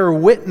would bear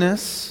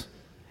witness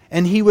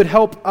and he would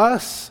help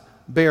us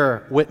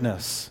bear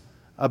witness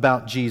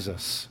about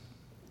Jesus.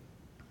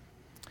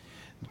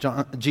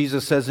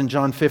 Jesus says in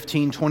John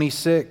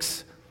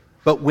 15:26,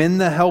 "But when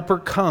the Helper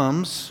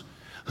comes,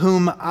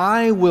 whom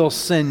I will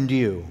send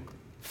you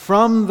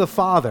from the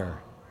Father,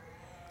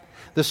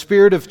 the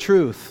Spirit of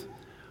truth,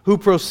 who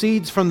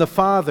proceeds from the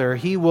Father,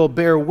 he will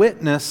bear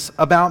witness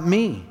about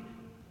me."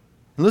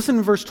 And listen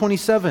to verse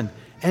 27.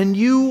 "And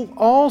you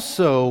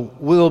also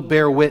will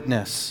bear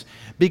witness,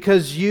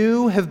 because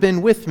you have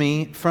been with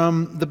me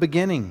from the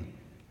beginning.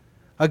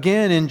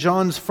 Again, in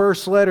John's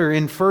first letter,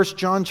 in 1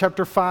 John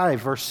chapter 5,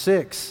 verse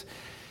 6,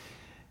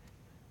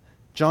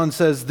 John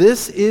says,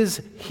 "This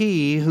is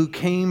he who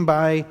came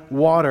by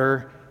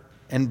water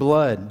and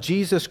blood,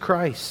 Jesus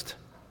Christ.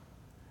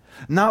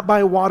 Not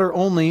by water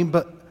only,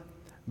 but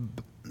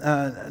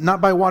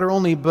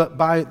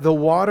by the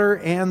water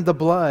and the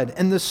blood.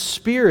 And the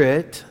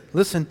Spirit,"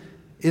 listen,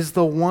 "is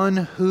the one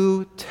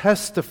who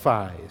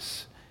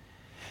testifies,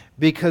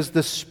 because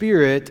the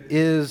Spirit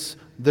is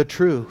the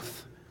truth."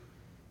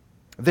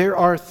 There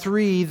are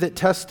three that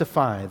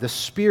testify: the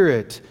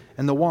Spirit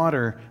and the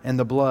water and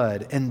the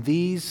blood, and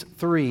these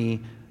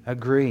three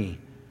agree.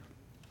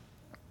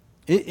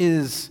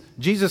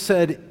 Jesus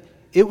said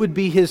it would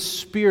be His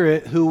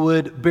Spirit who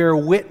would bear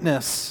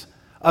witness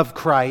of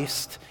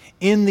Christ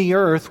in the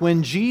earth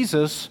when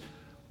Jesus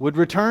would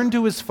return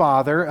to His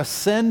Father,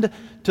 ascend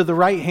to the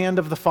right hand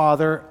of the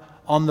Father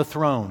on the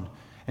throne.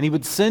 And He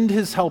would send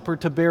His helper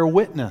to bear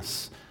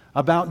witness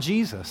about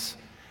Jesus.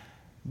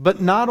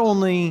 But not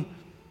only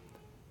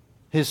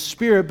His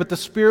Spirit, but the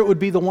Spirit would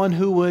be the one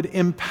who would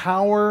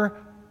empower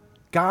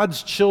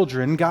God's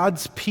children,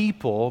 God's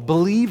people,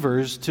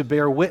 believers, to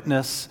bear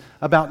witness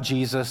about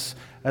Jesus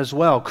as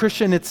well.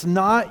 Christian, it's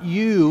not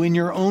you in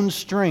your own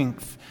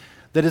strength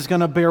that is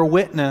going to bear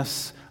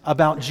witness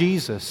about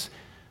Jesus.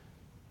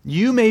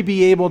 You may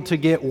be able to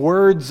get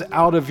words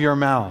out of your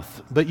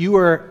mouth, but you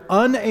are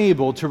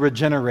unable to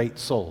regenerate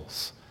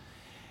souls.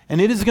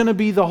 And it is going to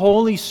be the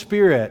Holy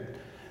Spirit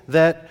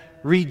that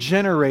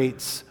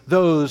regenerates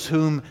those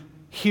whom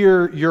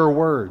hear your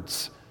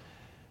words.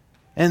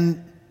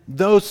 And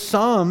though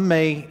some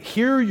may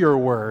hear your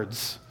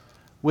words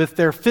with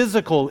their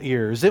physical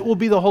ears, it will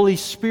be the Holy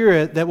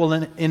Spirit that will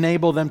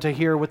enable them to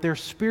hear with their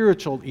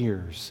spiritual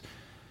ears.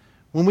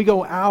 When we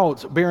go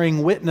out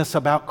bearing witness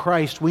about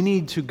Christ, we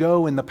need to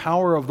go in the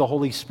power of the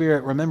Holy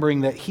Spirit,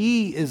 remembering that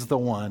He is the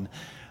one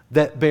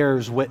that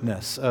bears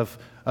witness of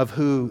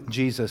who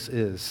Jesus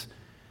is.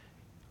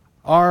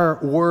 Our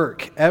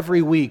work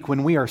every week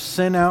when we are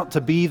sent out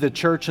to be the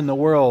church in the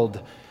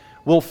world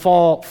will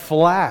fall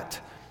flat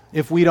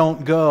if we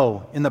don't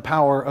go in the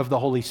power of the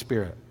Holy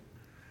Spirit.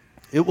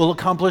 It will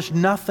accomplish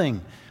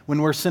nothing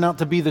when we're sent out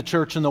to be the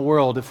church in the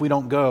world if we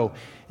don't go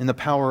in the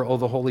power of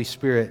the Holy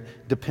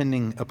Spirit,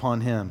 depending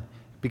upon Him.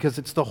 Because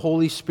it's the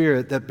Holy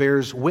Spirit that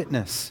bears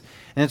witness.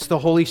 And it's the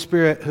Holy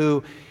Spirit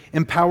who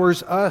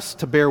empowers us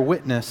to bear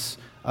witness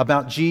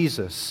about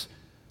Jesus.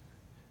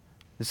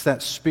 It's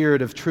that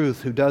Spirit of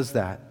truth who does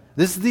that.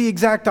 This is the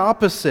exact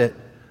opposite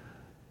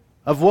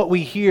of what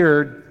we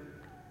hear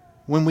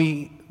when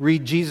we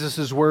read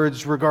Jesus'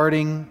 words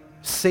regarding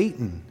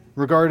Satan,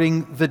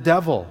 regarding the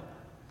devil.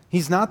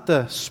 He's not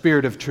the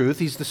Spirit of truth,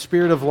 He's the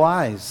spirit of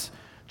lies.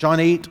 John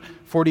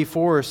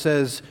 8:44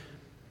 says,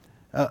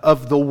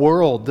 of the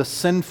world, the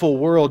sinful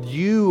world,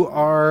 "You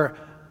are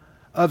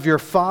of your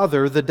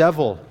father, the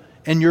devil,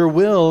 and your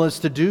will is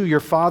to do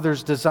your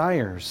father's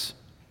desires."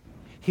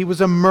 He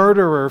was a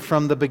murderer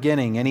from the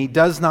beginning, and he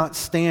does not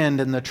stand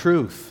in the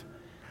truth,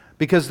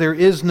 because there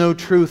is no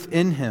truth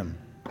in him.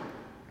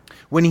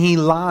 When he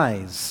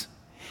lies,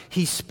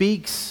 he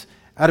speaks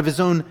out of his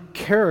own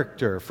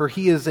character, for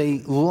he is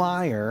a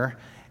liar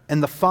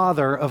and the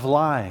father of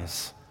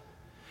lies.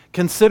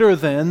 Consider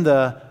then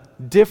the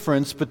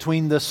difference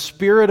between the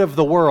spirit of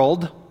the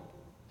world,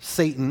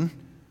 Satan,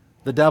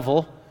 the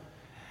devil,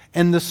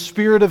 and the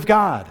Spirit of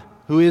God,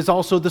 who is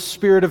also the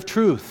Spirit of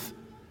truth.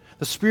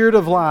 The spirit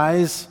of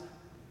lies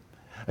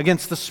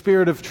against the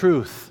Spirit of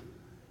truth.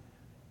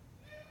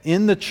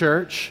 In the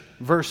church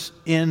versus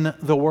in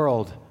the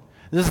world.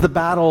 This is the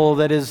battle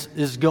that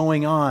is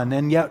going on,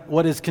 and yet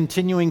what is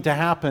continuing to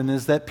happen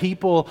is that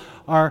people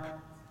are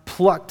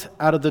plucked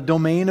out of the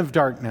domain of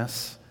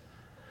darkness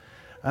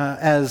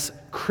as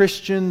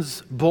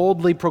Christians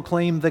boldly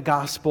proclaim the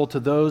gospel to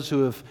those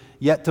who have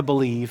yet to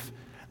believe.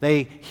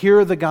 They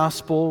hear the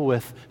gospel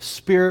with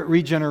spirit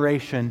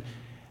regeneration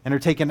and are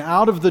taken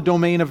out of the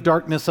domain of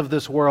darkness of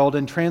this world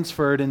and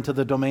transferred into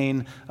the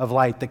domain of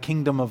light, the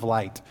kingdom of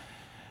light,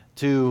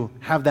 to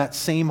have that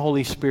same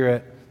Holy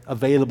Spirit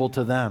available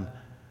to them,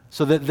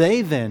 so that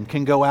they then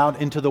can go out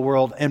into the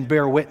world and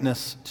bear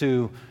witness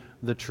to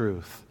the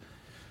truth.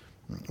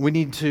 We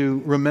need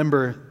to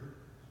remember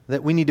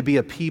that we need to be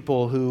a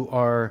people who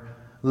are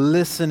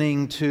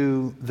listening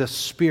to the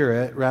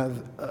Spirit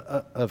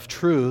of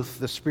truth,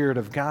 the Spirit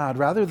of God,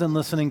 rather than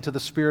listening to the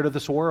spirit of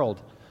this world.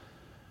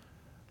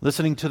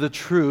 Listening to the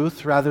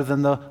truth rather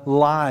than the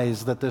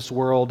lies that this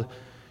world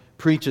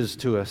preaches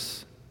to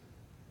us.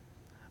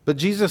 But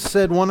Jesus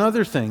said one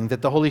other thing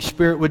that the Holy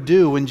Spirit would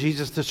do when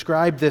Jesus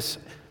described this,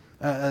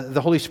 the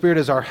Holy Spirit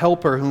as our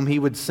helper whom He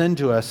would send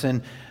to us.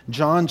 In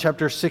John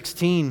chapter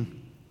 16,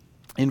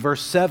 in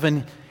verse 7,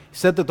 He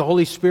said that the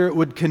Holy Spirit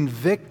would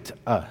convict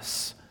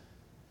us.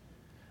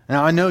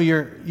 Now I know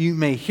you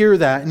may hear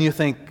that and you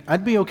think,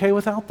 I'd be okay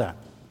without that.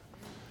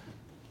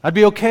 I'd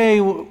be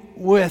okay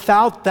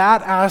without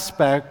that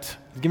aspect.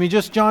 Give me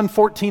just John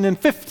 14 and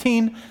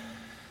 15.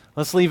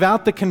 Let's leave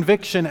out the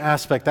conviction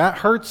aspect. That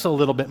hurts a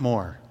little bit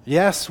more.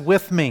 Yes,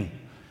 with me.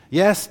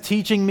 Yes,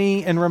 teaching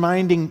me and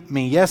reminding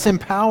me. Yes,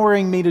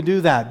 empowering me to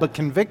do that. But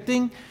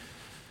convicting?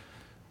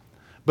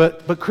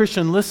 But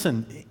Christian,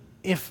 listen,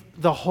 if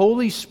the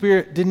Holy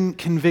Spirit didn't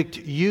convict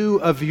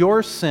you of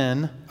your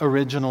sin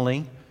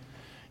originally,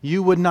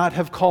 you would not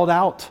have called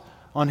out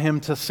on Him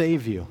to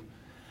save you.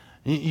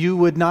 You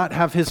would not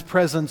have His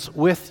presence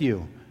with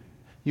you.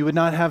 You would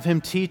not have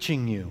Him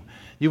teaching you.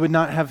 You would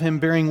not have Him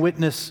bearing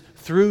witness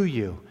through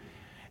you.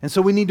 And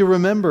so we need to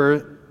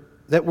remember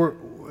that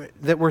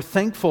we're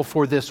thankful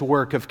for this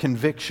work of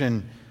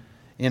conviction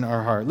in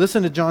our heart.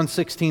 Listen to John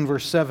 16,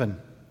 verse 7.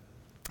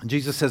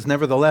 Jesus says,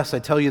 "Nevertheless, I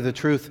tell you the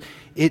truth,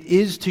 it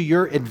is to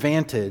your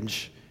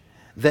advantage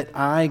that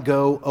I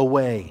go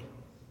away.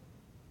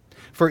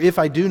 For if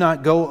I do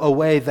not go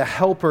away, the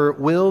Helper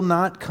will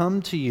not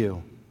come to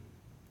you.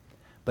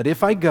 But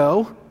if I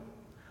go,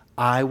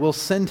 I will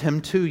send him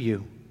to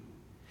you.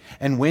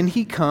 And when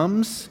he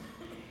comes,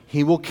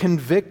 he will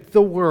convict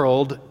the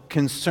world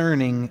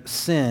concerning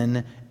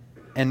sin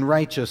and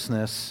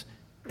righteousness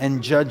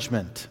and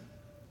judgment.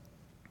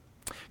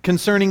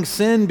 Concerning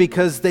sin,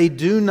 because they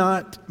do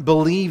not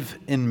believe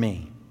in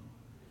me.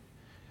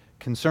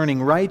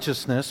 Concerning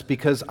righteousness,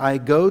 because I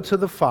go to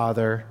the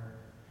Father,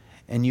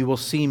 and you will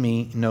see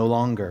me no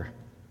longer.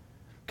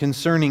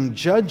 Concerning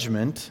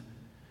judgment,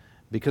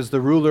 because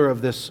the ruler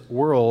of this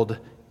world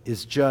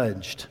is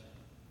judged."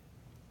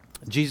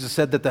 Jesus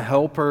said that the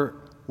Helper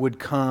would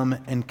come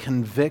and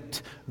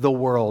convict the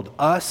world,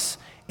 us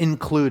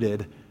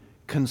included,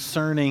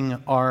 concerning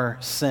our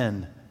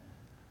sin.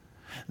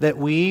 That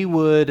we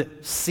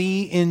would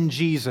see in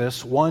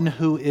Jesus one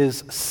who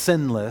is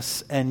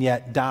sinless and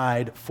yet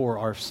died for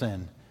our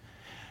sin.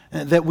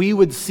 That we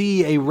would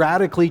see a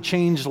radically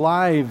changed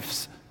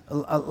life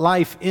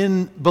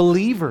in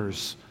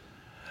believers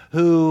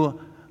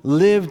who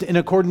lived in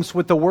accordance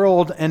with the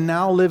world and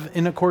now live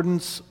in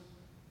accordance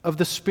of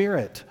the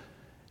Spirit.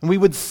 And we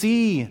would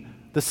see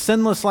the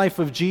sinless life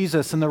of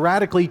Jesus and the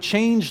radically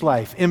changed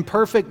life,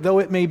 imperfect though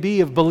it may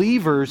be, of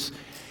believers,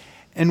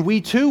 and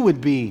we too would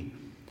be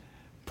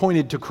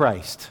pointed to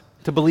Christ,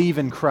 to believe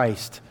in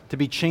Christ, to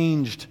be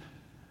changed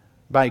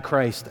by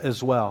Christ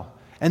as well.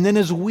 And then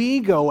as we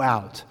go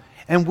out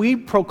and we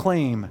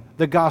proclaim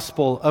the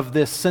gospel of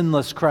this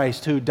sinless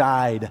Christ who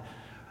died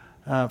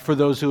for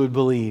those who would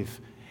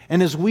believe,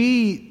 and as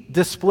we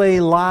display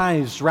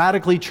lives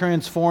radically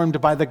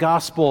transformed by the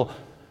gospel,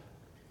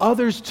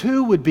 others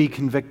too would be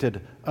convicted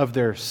of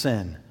their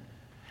sin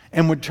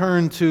and would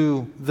turn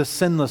to the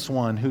sinless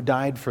one who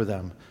died for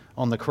them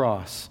on the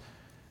cross.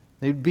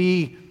 They'd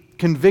be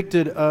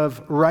convicted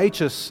of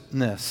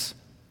righteousness,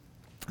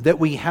 that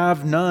we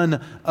have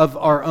none of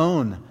our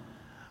own,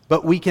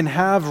 but we can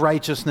have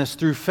righteousness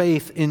through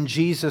faith in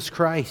Jesus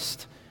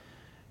Christ.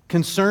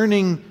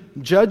 Concerning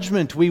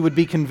judgment, we would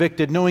be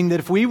convicted, knowing that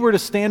if we were to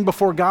stand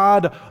before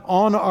God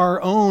on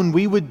our own,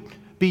 we would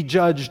be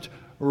judged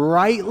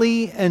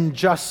rightly and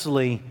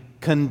justly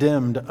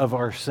condemned of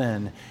our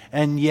sin.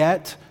 And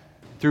yet,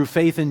 through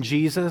faith in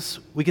Jesus,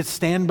 we could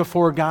stand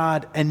before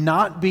God and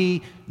not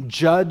be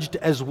judged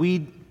as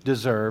we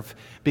deserve,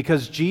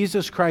 because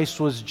Jesus Christ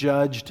was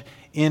judged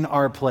in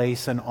our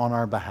place and on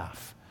our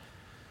behalf.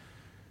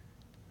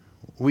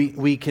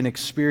 We can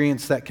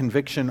experience that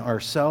conviction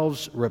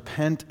ourselves,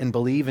 repent and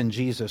believe in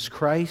Jesus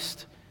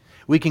Christ.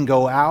 We can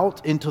go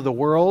out into the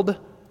world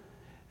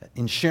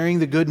in sharing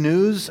the good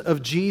news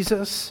of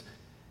Jesus,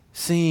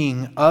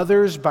 seeing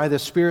others by the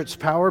Spirit's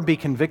power be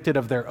convicted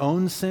of their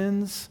own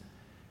sins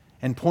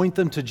and point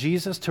them to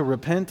Jesus to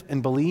repent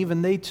and believe,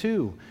 and they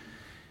too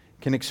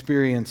can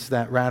experience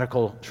that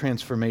radical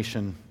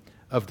transformation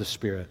of the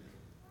Spirit.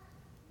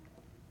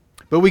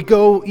 But we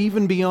go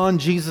even beyond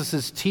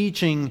Jesus'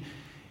 teaching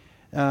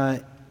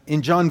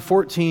in John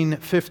 14,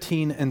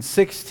 15, and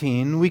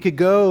 16. We could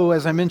go,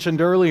 as I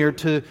mentioned earlier,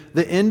 to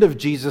the end of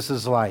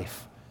Jesus'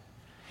 life.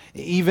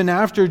 Even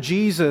after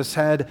Jesus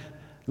had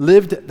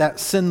lived that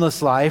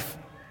sinless life,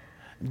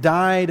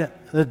 died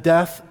the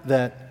death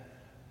that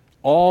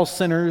all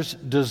sinners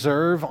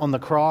deserve on the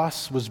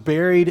cross, was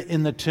buried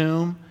in the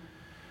tomb,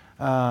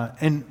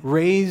 and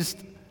raised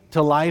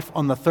to life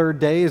on the third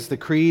day, as the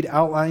Creed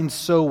outlines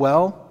so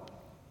well.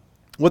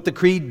 What the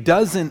Creed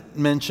doesn't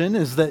mention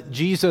is that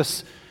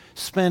Jesus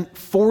spent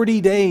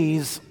 40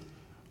 days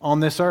on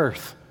this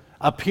earth,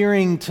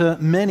 appearing to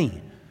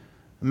many,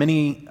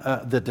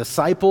 the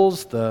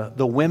disciples,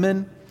 the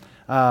women,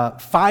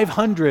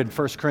 500,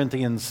 1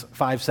 Corinthians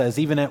 5 says,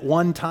 even at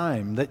one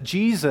time, that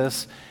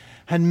Jesus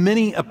had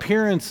many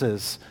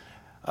appearances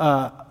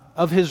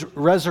of his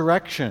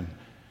resurrection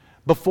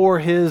before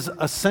his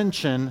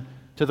ascension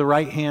to the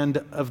right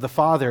hand of the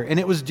Father. And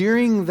it was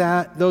during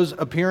those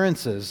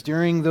appearances,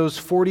 during those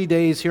 40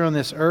 days here on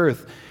this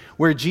earth,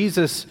 where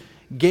Jesus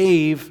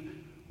gave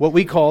what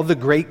we call the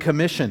Great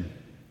Commission,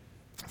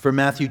 from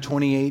Matthew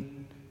 28,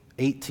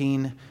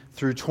 18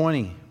 through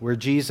 20, where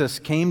Jesus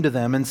came to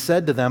them and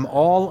said to them,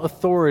 "All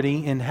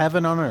authority in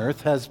heaven and on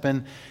earth has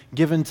been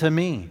given to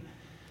me."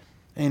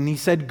 And he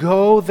said,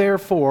 "Go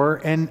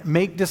therefore and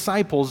make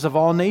disciples of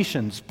all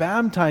nations,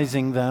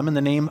 baptizing them in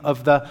the name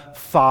of the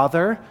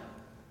Father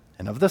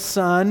and of the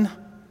Son,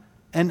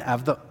 and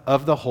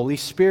of the Holy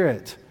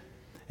Spirit,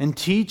 and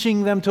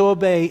teaching them to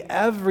obey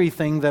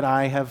everything that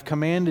I have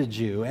commanded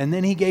you. And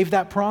then he gave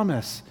that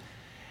promise.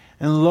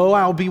 And lo,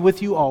 I'll be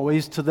with you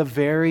always to the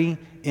very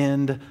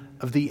end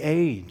of the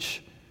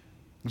age.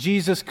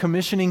 Jesus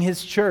commissioning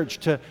his church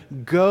to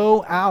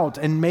go out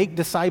and make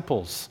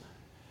disciples,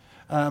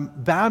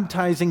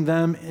 baptizing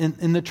them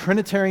in the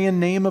Trinitarian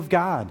name of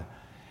God,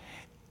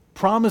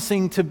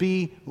 promising to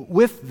be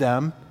with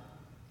them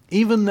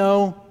even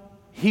though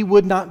he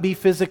would not be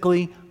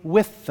physically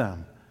with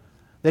them,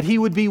 that he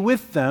would be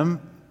with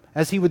them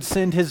as he would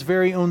send his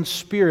very own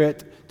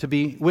Spirit to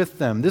be with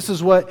them. This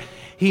is what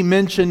he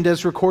mentioned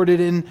as recorded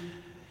in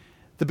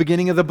the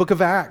beginning of the book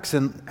of Acts,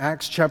 in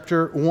Acts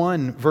chapter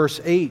 1, verse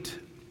 8.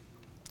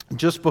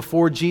 Just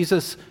before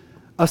Jesus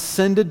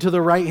ascended to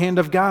the right hand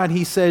of God,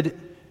 he said,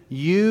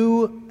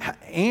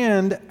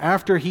 and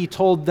after he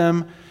told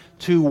them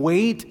to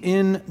wait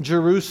in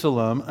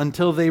Jerusalem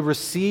until they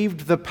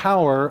received the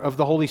power of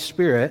the Holy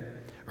Spirit,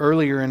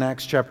 earlier in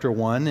Acts chapter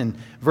 1, in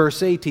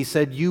verse 8, he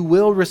said, you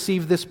will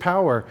receive this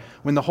power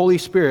when the Holy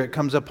Spirit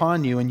comes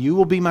upon you, and you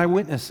will be my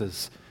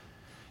witnesses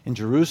in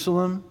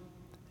Jerusalem,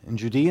 in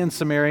Judea and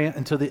Samaria,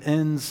 until the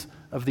ends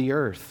of the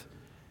earth.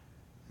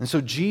 And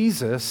so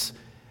Jesus,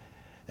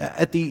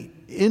 at the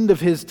end of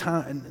his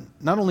time,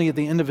 not only at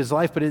the end of his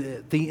life, but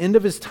at the end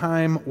of his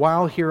time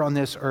while here on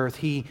this earth,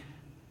 he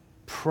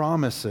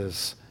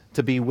promises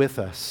to be with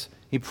us.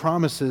 He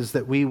promises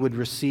that we would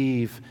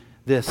receive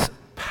this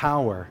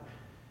power.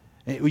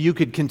 You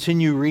could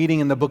continue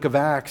reading in the book of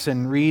Acts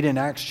and read in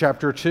Acts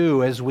chapter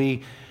 2 as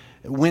we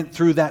went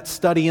through that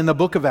study in the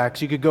book of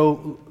Acts. You could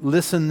go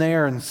listen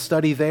there and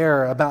study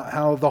there about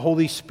how the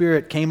Holy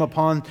Spirit came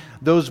upon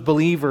those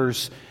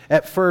believers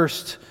at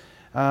first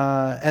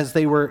as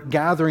they were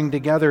gathering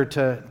together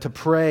to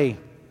pray.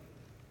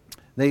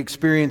 They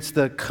experienced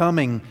the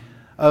coming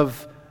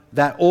of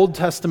that Old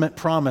Testament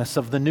promise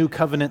of the New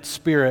Covenant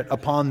Spirit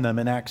upon them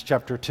in Acts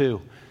chapter 2.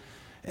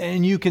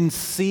 And you can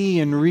see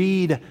and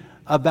read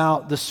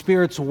about the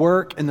Spirit's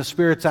work and the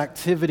Spirit's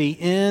activity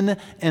in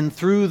and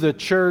through the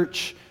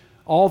church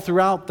all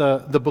throughout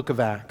the book of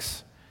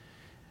Acts.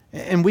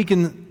 And we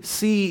can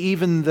see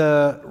even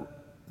the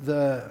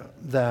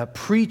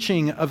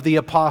preaching of the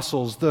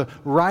apostles, the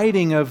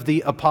writing of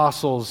the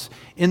apostles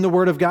in the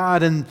Word of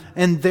God,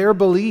 and their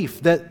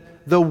belief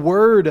that the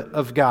Word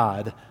of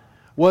God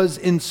was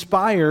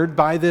inspired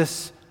by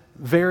this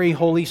very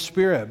Holy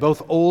Spirit,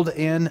 both Old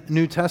and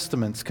New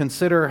Testaments.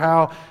 Consider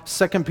how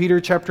 2 Peter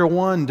chapter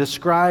 1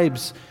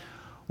 describes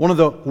one of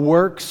the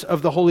works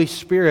of the Holy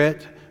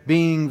Spirit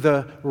being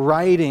the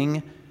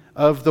writing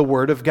of the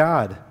Word of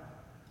God.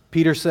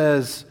 Peter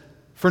says,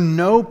 for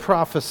no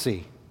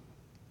prophecy,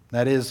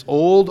 that is,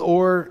 old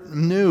or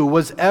new,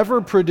 was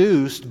ever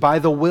produced by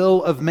the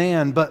will of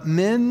man, but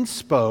men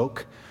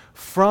spoke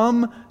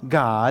from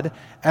God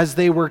as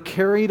they were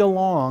carried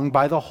along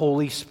by the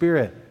Holy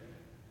Spirit.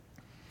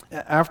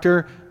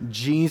 After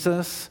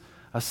Jesus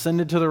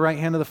ascended to the right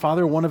hand of the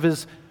Father, one of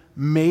his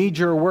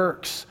major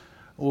works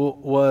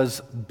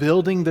was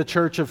building the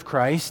church of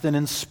Christ and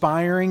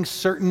inspiring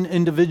certain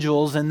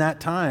individuals in that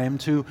time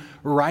to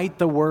write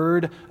the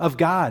Word of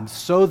God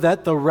so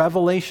that the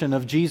revelation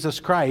of Jesus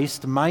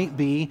Christ might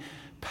be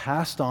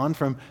passed on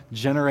from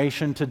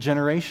generation to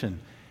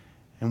generation.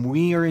 And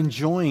we are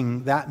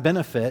enjoying that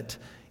benefit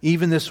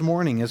even this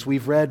morning as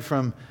we've read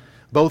from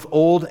both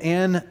Old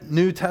and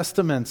New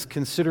Testaments,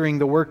 considering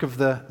the work of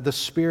the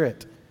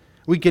Spirit.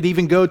 We could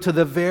even go to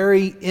the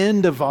very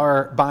end of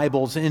our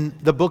Bibles in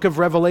the book of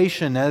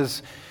Revelation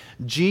as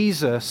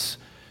Jesus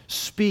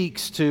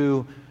speaks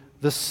to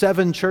the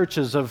 7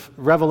 churches of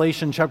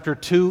Revelation chapter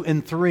 2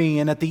 and 3.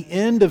 And at the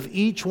end of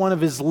each one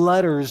of his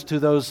letters to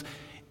those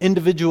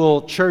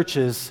individual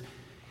churches,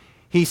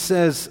 he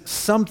says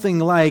something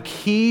like,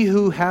 he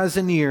who has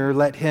an ear,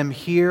 let him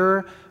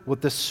hear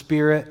what the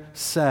Spirit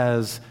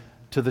says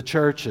to the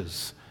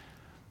churches.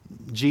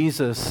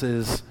 Jesus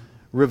is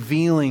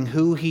revealing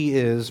who he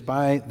is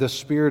by the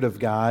Spirit of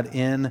God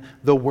in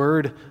the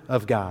Word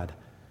of God.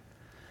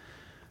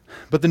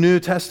 But the New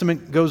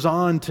Testament goes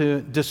on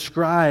to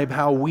describe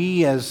how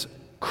we as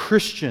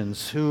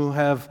Christians who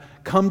have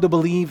come to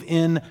believe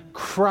in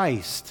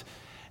Christ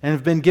and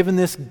have been given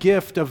this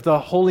gift of the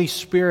Holy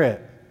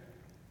Spirit,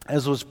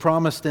 as was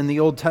promised in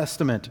the Old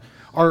Testament,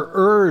 are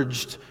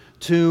urged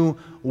to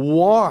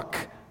walk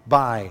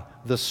by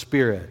the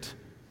Spirit.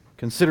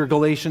 Consider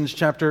Galatians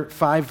chapter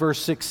 5,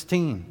 verse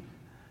 16.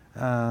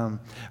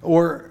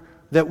 Or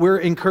that we're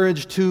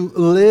encouraged to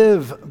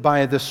live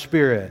by the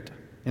Spirit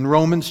in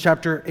Romans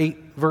chapter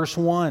 8, verse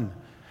 1.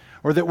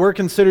 Or that we're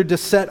considered to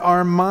set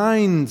our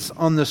minds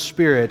on the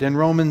Spirit in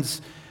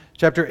Romans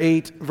chapter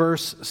 8,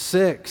 verse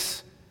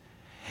 6.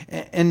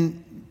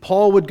 And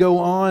Paul would go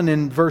on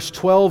in verse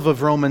 12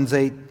 of Romans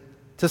 8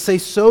 to say,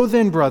 so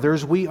then,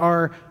 brothers, we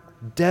are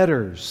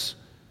debtors,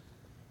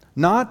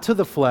 not to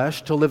the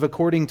flesh, to live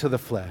according to the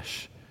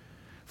flesh.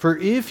 For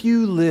if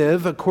you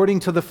live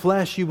according to the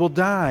flesh, you will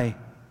die.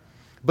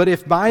 But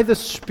if by the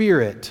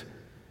Spirit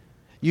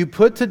You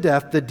put to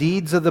death the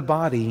deeds of the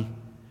body,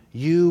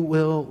 you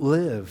will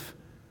live.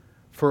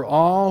 For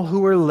all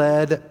who are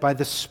led by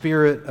the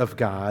Spirit of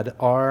God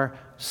are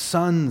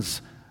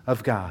sons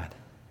of God.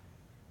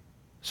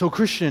 So,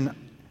 Christian,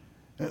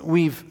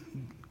 we've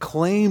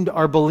claimed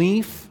our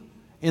belief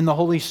in the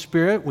Holy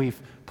Spirit. We've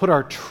put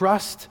our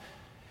trust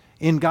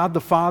in God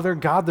the Father,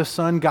 God the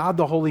Son, God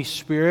the Holy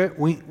Spirit.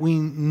 We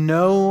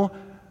know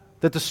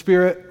that the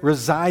Spirit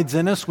resides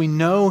in us. We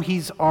know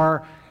He's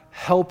our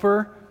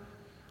helper.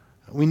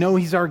 We know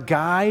He's our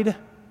guide.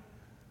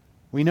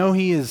 We know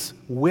He is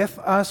with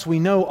us. We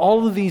know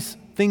all of these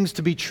things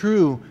to be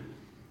true.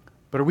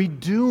 But are we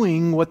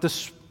doing what the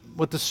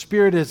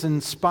Spirit has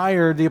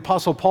inspired the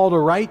Apostle Paul to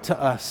write to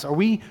us? Are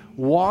we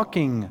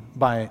walking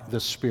by the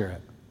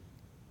Spirit?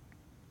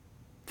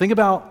 Think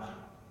about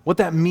what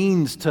that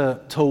means to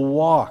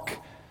walk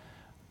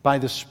by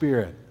the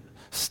Spirit,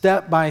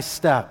 step by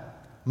step,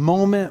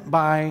 moment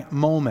by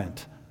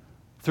moment,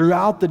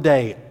 throughout the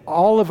day,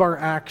 all of our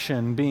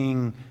action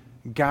being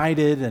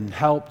guided and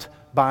helped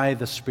by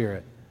the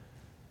Spirit.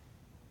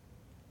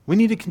 We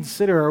need to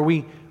consider, are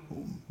we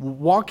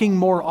walking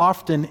more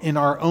often in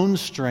our own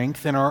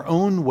strength, in our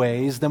own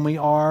ways, than we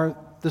are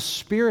the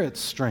Spirit's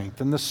strength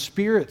and the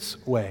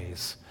Spirit's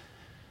ways?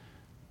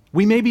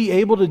 We may be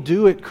able to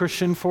do it,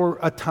 Christian, for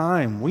a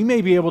time. We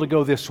may be able to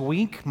go this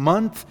week,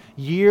 month,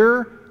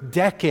 year,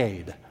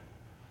 decade.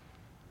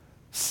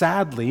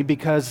 Sadly,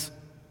 because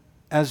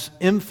as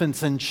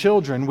infants and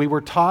children, we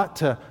were taught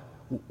to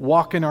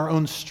walk in our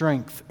own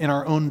strength, in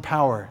our own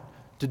power,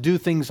 to do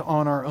things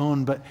on our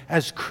own. But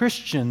as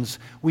Christians,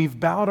 we've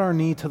bowed our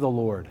knee to the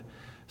Lord,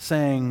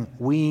 saying,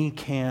 we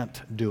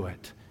can't do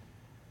it.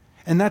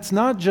 And that's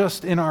not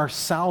just in our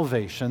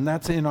salvation,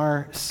 that's in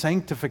our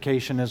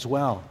sanctification as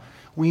well.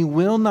 We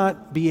will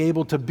not be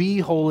able to be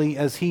holy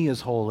as He is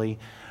holy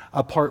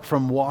apart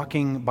from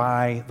walking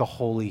by the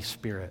Holy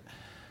Spirit.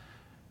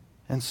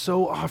 And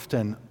so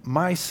often,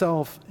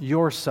 myself,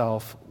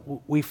 yourself,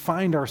 we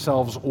find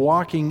ourselves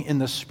walking in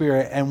the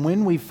Spirit, and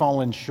when we've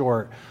fallen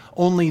short,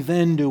 only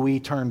then do we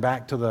turn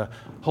back to the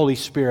Holy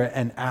Spirit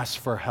and ask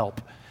for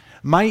help.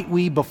 Might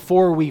we,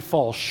 before we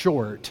fall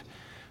short,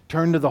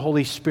 turn to the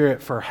Holy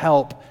Spirit for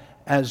help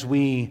as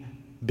we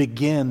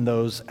begin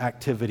those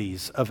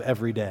activities of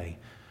every day,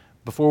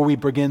 before we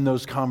begin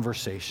those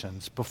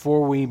conversations,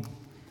 before we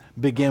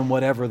begin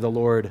whatever the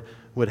Lord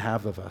would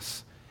have of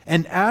us.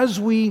 And as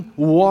we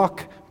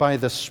walk by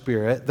the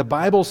Spirit, the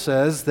Bible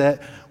says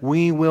that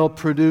we will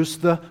produce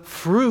the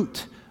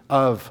fruit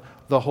of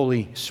the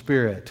Holy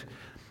Spirit.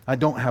 I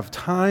don't have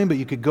time, but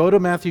you could go to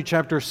Matthew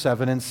chapter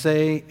 7 and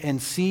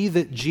see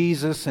that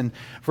Jesus in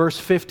verse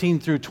 15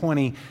 through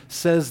 20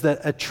 says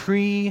that a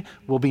tree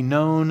will be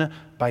known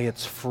by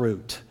its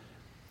fruit.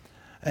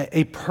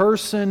 A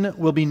person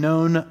will be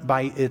known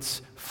by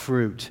its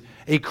fruit.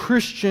 A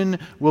Christian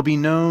will be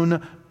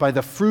known by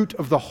the fruit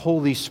of the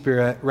Holy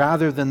Spirit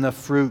rather than the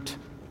fruit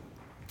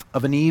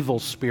of an evil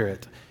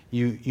spirit,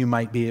 you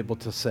might be able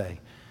to say.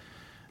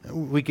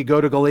 We could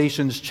go to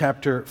Galatians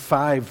chapter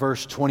 5,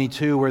 verse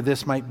 22, where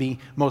this might be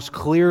most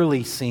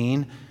clearly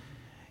seen,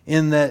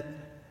 in that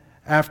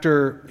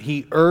after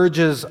he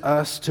urges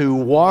us to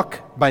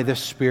walk by the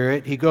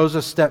Spirit, he goes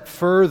a step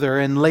further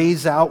and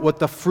lays out what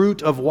the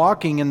fruit of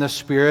walking in the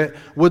Spirit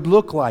would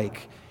look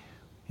like.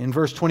 In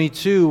verse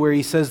 22, where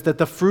he says that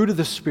the fruit of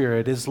the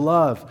Spirit is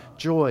love,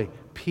 joy,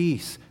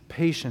 peace,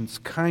 patience,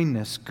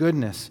 kindness,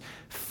 goodness,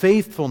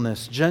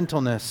 faithfulness,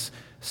 gentleness,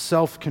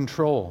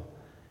 self-control.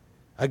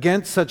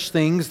 Against such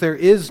things there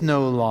is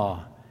no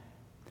law.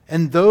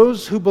 And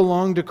those who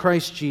belong to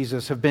Christ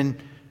Jesus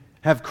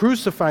have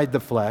crucified the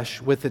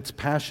flesh with its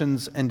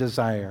passions and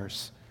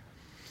desires.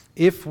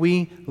 If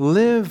we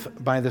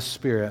live by the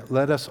Spirit,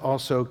 let us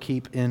also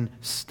keep in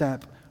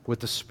step with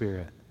the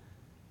Spirit.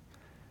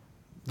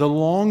 The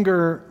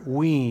longer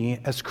we,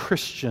 as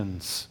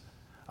Christians,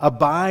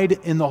 abide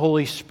in the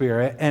Holy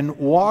Spirit and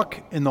walk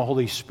in the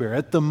Holy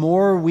Spirit, the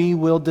more we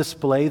will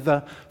display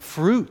the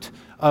fruit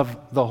of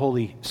the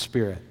Holy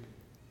Spirit.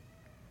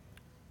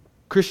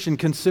 Christian,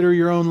 consider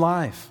your own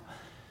life.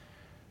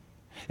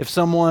 If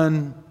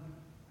someone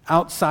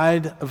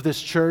outside of this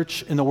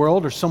church in the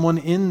world, or someone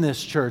in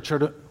this church,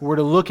 were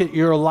to look at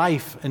your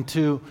life and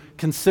to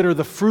consider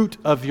the fruit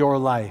of your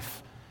life,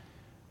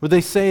 would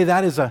they say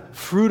that is a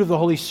fruit of the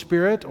Holy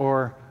Spirit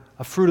or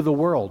a fruit of the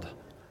world?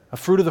 A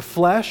fruit of the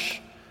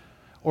flesh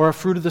or a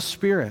fruit of the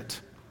Spirit?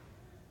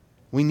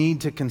 We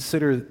need to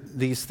consider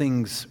these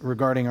things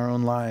regarding our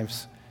own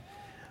lives.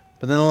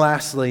 But then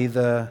lastly,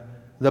 the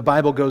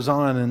Bible goes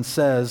on and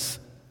says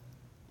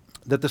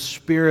that the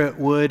Spirit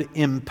would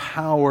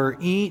empower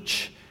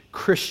each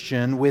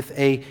Christian with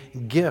a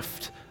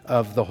gift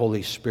of the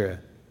Holy Spirit.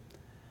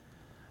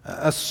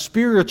 A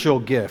spiritual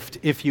gift,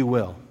 if you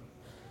will.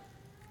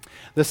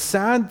 The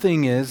sad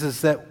thing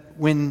is that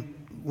when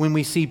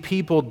we see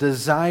people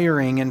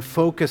desiring and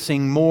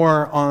focusing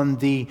more on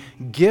the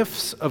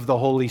gifts of the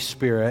Holy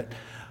Spirit,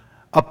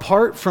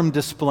 apart from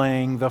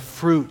displaying the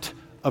fruit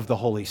of the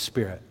Holy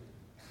Spirit.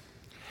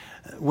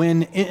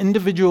 when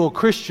individual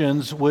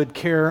Christians would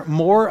care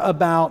more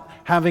about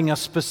having a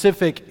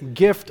specific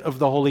gift of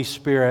the Holy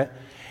Spirit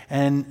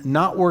and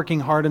not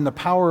working hard in the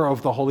power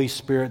of the Holy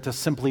Spirit to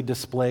simply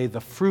display the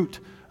fruit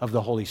of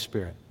the Holy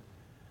Spirit.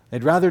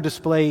 They'd rather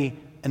display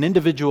an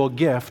individual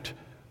gift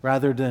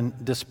rather than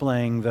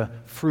displaying the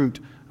fruit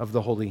of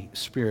the Holy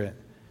Spirit.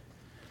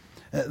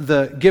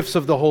 The gifts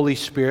of the Holy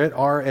Spirit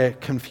are a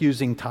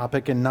confusing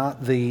topic and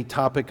not the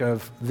topic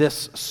of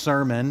this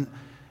sermon,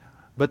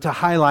 but to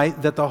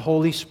highlight that the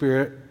Holy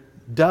Spirit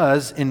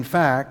does, in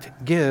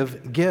fact,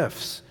 give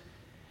gifts.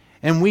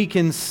 And we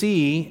can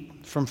see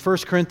from 1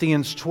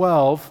 Corinthians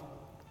 12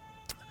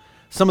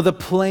 some of the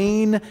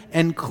plain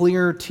and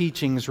clear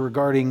teachings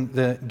regarding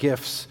the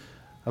gifts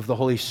of the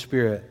Holy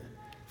Spirit.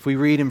 If we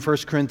read in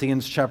 1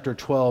 Corinthians chapter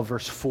 12,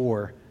 verse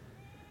 4,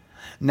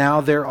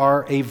 "Now there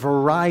are a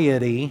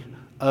variety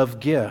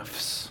of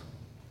gifts,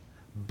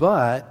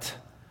 but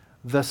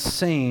the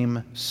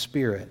same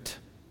Spirit.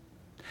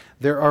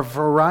 There are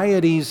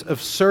varieties of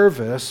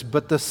service,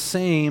 but the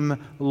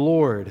same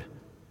Lord.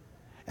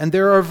 And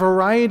there are a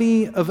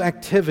variety of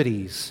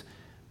activities,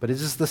 but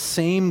it is the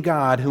same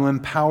God who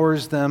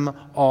empowers them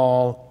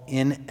all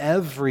in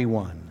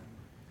everyone.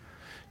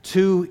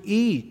 To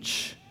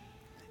each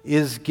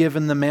is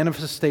given the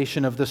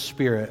manifestation of the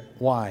Spirit."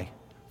 Why?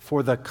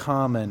 For the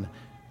common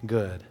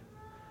good.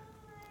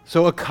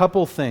 So a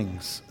couple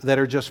things that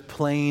are just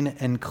plain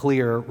and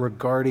clear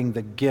regarding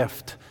the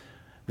gift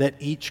that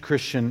each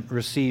Christian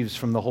receives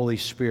from the Holy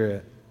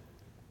Spirit.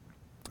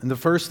 And the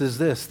first is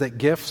this, that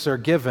gifts are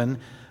given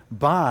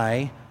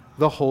by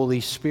the Holy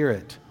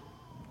Spirit.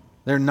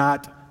 They're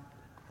not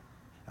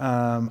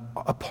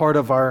a part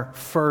of our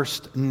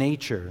first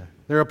nature.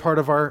 They're a part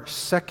of our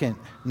second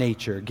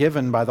nature,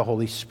 given by the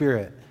Holy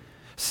Spirit.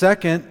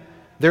 Second,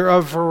 there are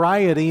a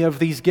variety of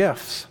these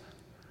gifts.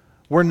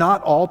 We're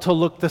not all to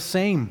look the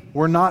same.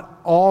 We're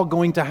not all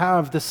going to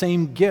have the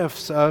same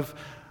gifts of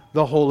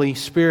the Holy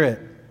Spirit.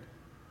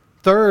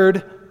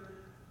 Third,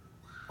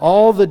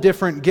 all the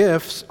different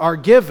gifts are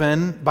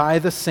given by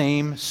the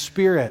same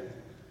Spirit.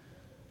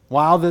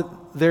 While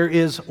there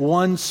is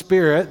one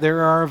Spirit,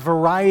 there are a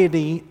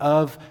variety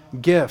of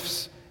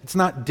gifts. It's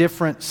not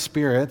different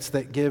spirits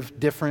that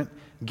give different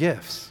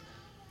gifts.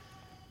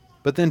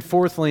 But then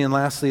fourthly and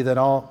lastly that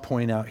I'll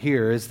point out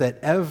here is that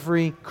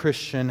every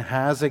Christian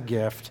has a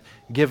gift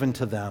given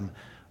to them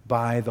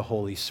by the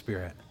Holy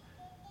Spirit.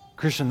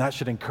 Christian, that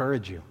should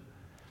encourage you.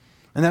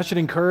 And that should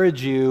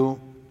encourage you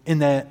in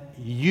that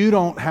you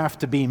don't have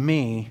to be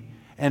me,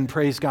 and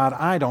praise God,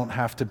 I don't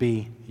have to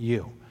be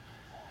you.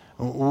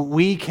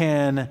 We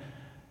can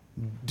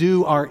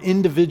do our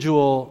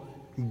individual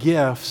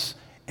gifts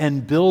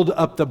and build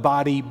up the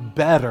body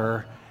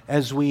better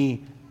as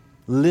we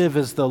live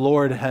as the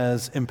Lord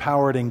has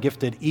empowered and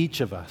gifted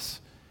each of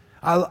us.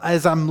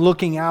 As I'm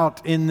looking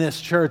out in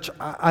this church,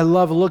 I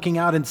love looking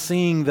out and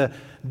seeing the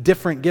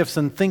different gifts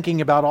and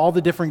thinking about all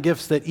the different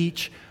gifts that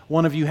each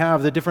one of you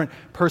have, the different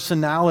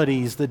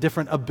personalities, the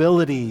different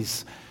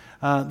abilities,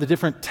 the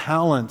different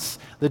talents,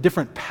 the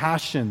different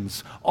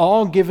passions,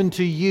 all given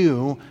to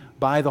you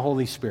by the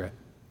Holy Spirit.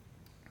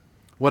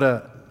 What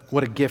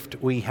a gift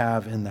we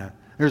have in that.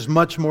 There's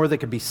much more that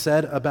could be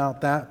said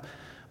about that,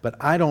 but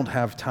I don't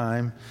have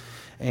time,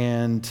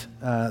 and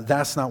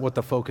that's not what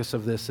the focus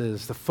of this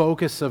is. The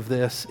focus of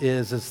this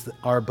is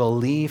our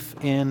belief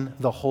in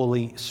the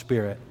Holy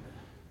Spirit,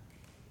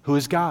 who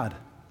is God,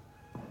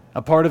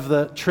 a part of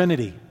the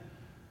Trinity,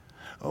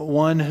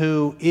 one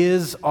who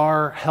is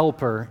our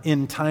helper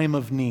in time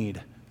of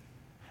need.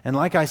 And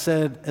like I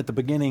said at the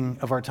beginning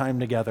of our time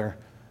together,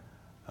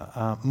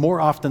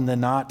 more often than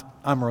not,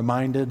 I'm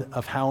reminded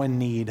of how in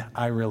need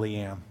I really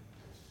am.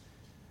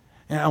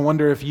 And I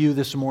wonder if you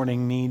this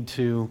morning need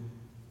to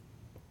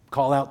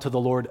call out to the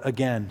Lord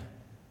again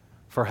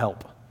for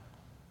help.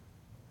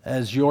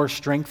 As your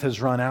strength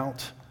has run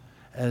out,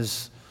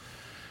 as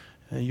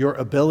your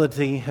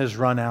ability has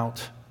run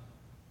out,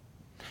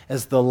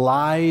 as the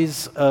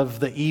lies of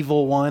the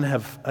evil one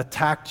have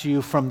attacked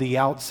you from the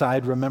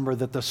outside, remember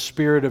that the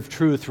Spirit of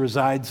truth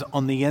resides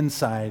on the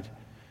inside.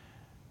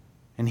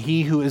 And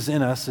he who is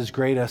in us is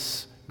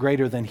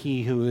greater than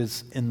he who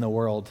is in the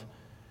world.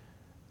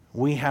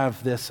 We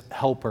have this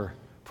helper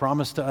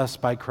promised to us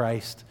by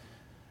Christ,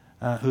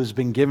 who's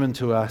been given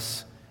to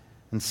us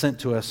and sent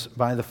to us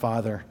by the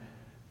Father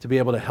to be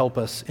able to help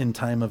us in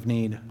time of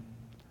need.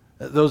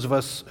 Those of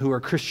us who are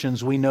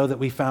Christians, we know that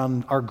we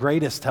found our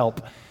greatest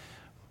help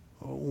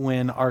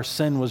when our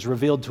sin was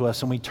revealed to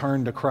us and we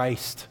turned to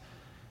Christ,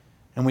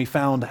 and we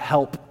found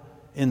help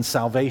in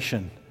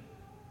salvation.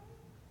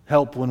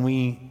 Help when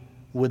we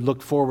would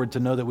look forward to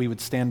know that we would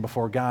stand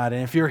before God.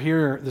 And if you're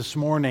here this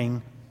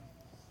morning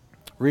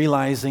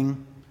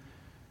realizing,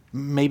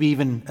 maybe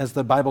even as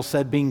the Bible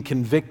said, being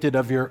convicted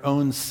of your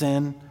own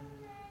sin,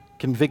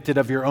 convicted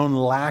of your own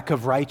lack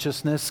of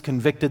righteousness,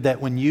 convicted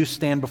that when you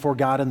stand before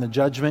God in the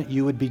judgment,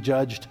 you would be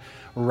judged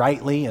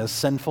rightly as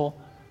sinful,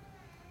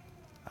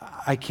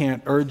 I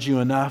can't urge you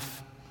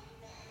enough.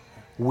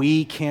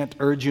 We can't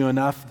urge you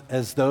enough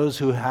as those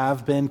who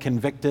have been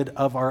convicted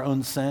of our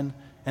own sin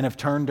and have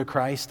turned to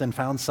Christ and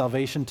found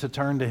salvation, to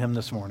turn to Him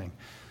this morning.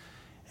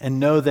 And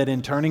know that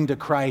in turning to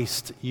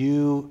Christ,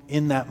 you,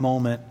 in that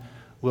moment,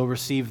 will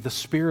receive the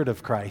Spirit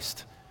of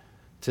Christ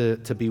to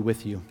be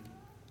with you.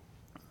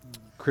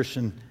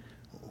 Christian,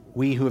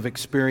 we who have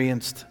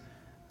experienced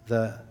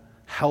the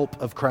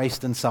help of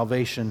Christ in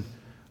salvation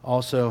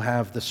also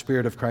have the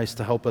Spirit of Christ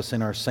to help us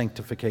in our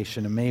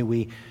sanctification. And may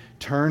we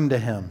turn to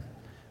Him.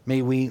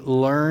 May we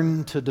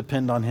learn to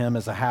depend on Him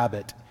as a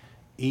habit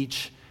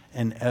each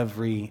and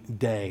every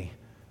day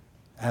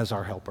as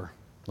our helper.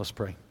 Let's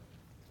pray.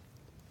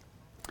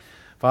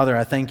 Father,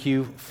 I thank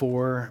you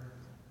for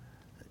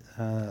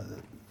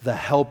the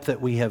help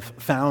that we have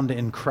found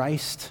in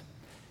Christ,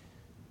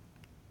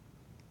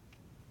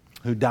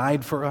 who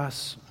died for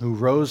us, who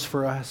rose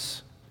for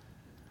us,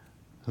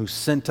 who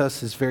sent us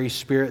His very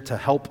Spirit to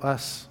help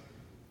us.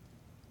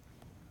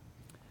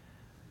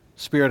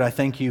 Spirit, I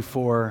thank you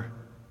for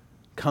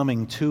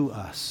coming to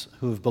us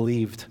who have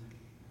believed,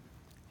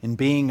 in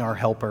being our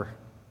helper.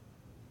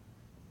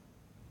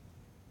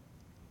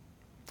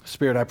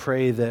 Spirit, I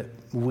pray that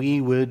we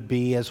would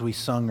be, as we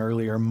sung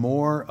earlier,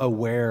 more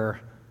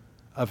aware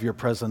of your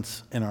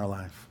presence in our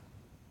life.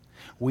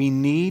 We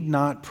need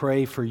not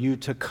pray for you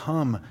to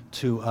come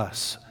to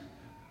us,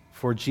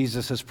 for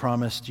Jesus has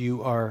promised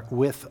you are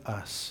with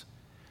us.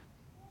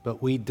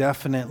 But we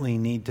definitely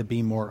need to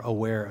be more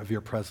aware of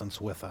your presence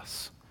with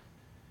us.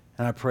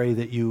 And I pray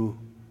that you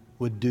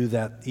would do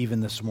that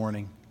even this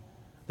morning,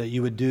 that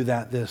you would do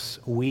that this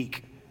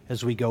week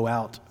as we go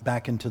out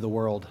back into the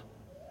world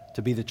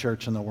to be the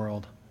church in the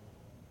world.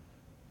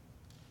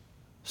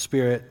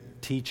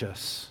 Spirit, teach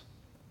us,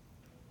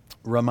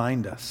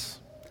 remind us,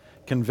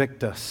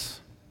 convict us,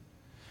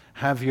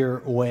 have your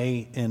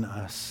way in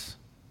us.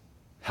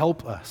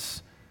 Help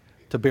us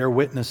to bear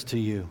witness to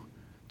you,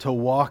 to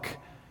walk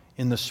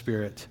in the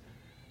Spirit,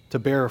 to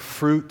bear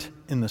fruit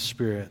in the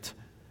Spirit,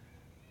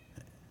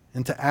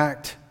 and to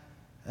act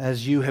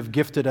as you have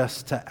gifted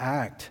us to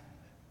act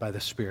by the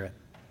Spirit.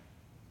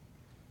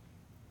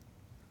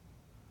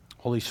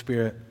 Holy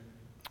Spirit,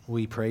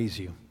 we praise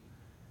you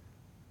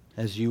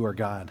as you are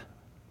God.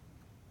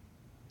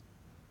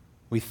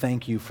 We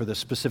thank you for the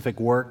specific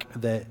work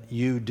that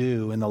you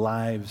do in the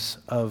lives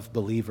of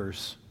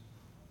believers.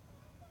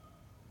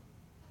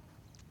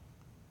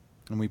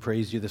 And we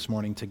praise you this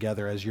morning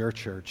together as your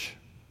church,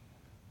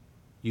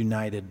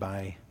 united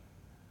by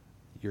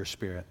your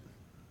Spirit.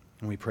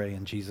 And we pray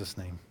in Jesus'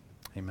 name.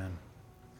 Amen.